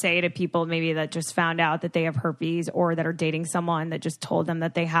have to say to people maybe that just found out that they have herpes, or that are dating someone that just told them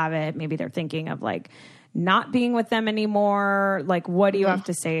that they have it? Maybe they're thinking of like not being with them anymore. Like, what do you have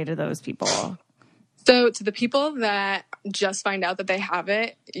to say to those people? So to the people that just find out that they have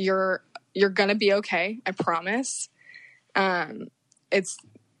it, you're going to be okay. I promise. It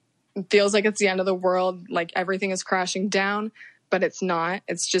feels like it's the end of the world. Like everything is crashing down. But it's not.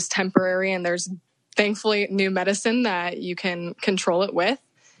 It's just temporary, and there's thankfully new medicine that you can control it with,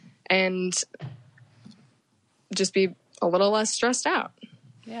 and just be a little less stressed out.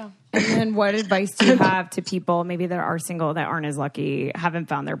 Yeah. And then what advice do you have to people maybe that are single, that aren't as lucky, haven't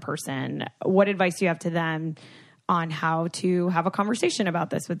found their person? What advice do you have to them on how to have a conversation about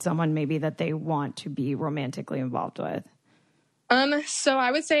this with someone maybe that they want to be romantically involved with? So I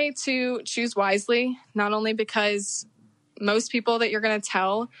would say to choose wisely, not only because most people that you're going to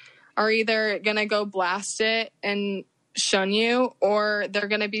tell are either going to go blast it and shun you, or they're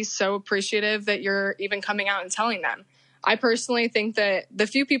going to be so appreciative that you're even coming out and telling them. I personally think that the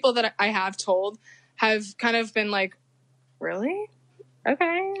few people that I have told have kind of been like, really?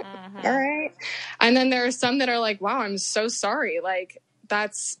 Okay. All right. And then there are some that are like, wow, I'm so sorry. Like,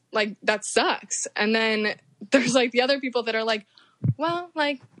 that sucks. And then there's like the other people that are like, well,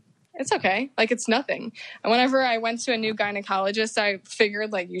 like, it's okay. Like, it's nothing. And whenever I went to a new gynecologist, I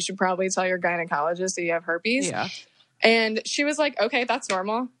figured, like, you should probably tell your gynecologist that you have herpes. Yeah. And she was like, okay, that's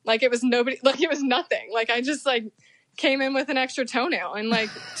normal. Like, it was it was nothing. Like, I just, like, came in with an extra toenail. And, like,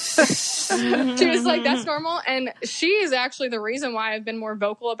 she was like, that's normal. And she is actually the reason why I've been more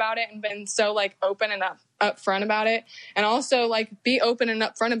vocal about it and been so, like, open and upfront about it. And also, like, be open and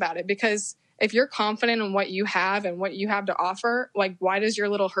upfront about it, because if you're confident in what you have and what you have to offer, like, why does your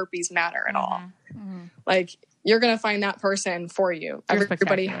little herpes matter at all? Like, you're going to find that person for you.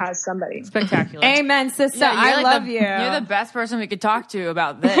 Everybody has somebody. Spectacular. Amen, sister. Yeah, I love you. You're the best person we could talk to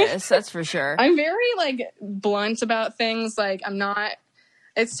about this. That's for sure. I'm very, like, blunt about things. Like, I'm not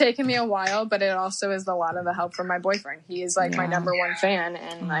it's taken me a while, but it also is a lot of the help from my boyfriend. He is like my number one fan,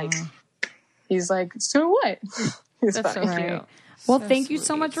 and like he's like, so what? He's That's so cute. Well, thank you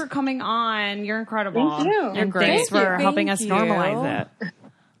so much for coming on. You're incredible. Thank you. And thanks for helping us normalize it.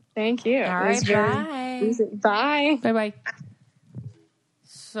 Thank you. All right, bye. Bye. Bye-bye.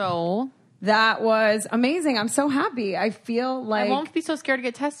 So that was amazing. I'm so happy. I feel like I won't be so scared to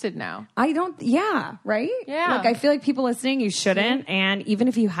get tested now. I don't. Yeah. Right. Yeah. Like I feel like people listening, you shouldn't. And even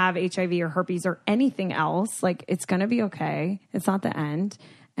if you have HIV or herpes or anything else, like it's gonna be okay. It's not the end.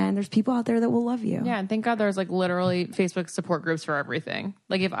 And there's people out there that will love you. Yeah, and thank God there's like literally Facebook support groups for everything.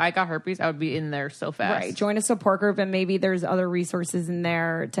 Like if I got herpes, I would be in there so fast. Right. Join a support group, and maybe there's other resources in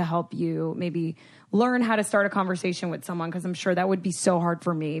there to help you maybe learn how to start a conversation with someone, because I'm sure that would be so hard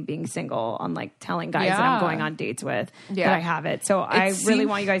for me being single on like telling guys that I'm going on dates with that I have it. So I really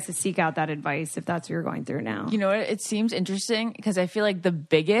want you guys to seek out that advice if that's what you're going through now. You know what? It seems interesting because I feel like the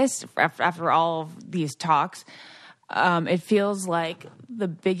biggest, after all of these talks, it feels like the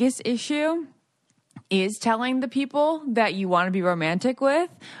biggest issue is telling the people that you want to be romantic with,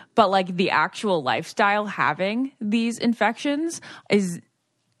 but like the actual lifestyle having these infections is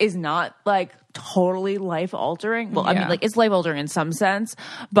not like totally life altering. Well, I mean, like it's life altering in some sense,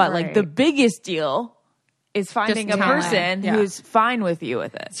 but like the biggest deal is finding a person who's fine with you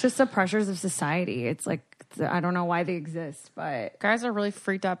with it. It's just the pressures of society. It's like, I don't know why they exist, but guys are really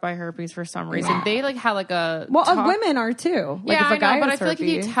freaked out by herpes for some reason. They like have like a women are too. Like if a guy but has I feel like if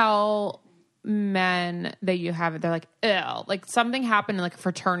you herpes- tell men that you have it, they're like, ew. Like something happened in like a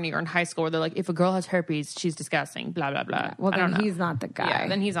fraternity or in high school where they're like, if a girl has herpes, she's disgusting. Blah blah blah. Yeah. Well, then he's not the guy. Yeah,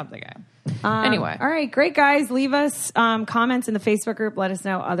 then he's not the guy. Anyway, all right, great guys. Leave us comments in the Facebook group. Let us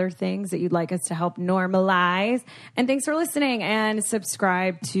know other things that you'd like us to help normalize. And thanks for listening. And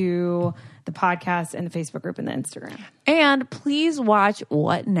subscribe to the podcast and the Facebook group and the Instagram. And please watch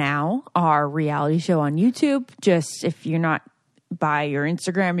What Now, our reality show on YouTube. Just if you're not by your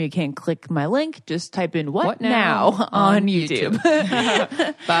Instagram, you can't click my link. Just type in What Now on YouTube.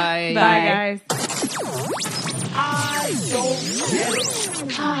 Bye. Bye, guys.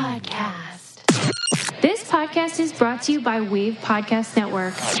 Podcast. This podcast is brought to you by Wave Podcast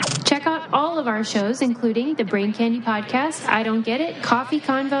Network. Check out all of our shows, including the Brain Candy Podcast, I Don't Get It, Coffee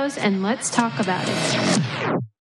Convos, and Let's Talk About It.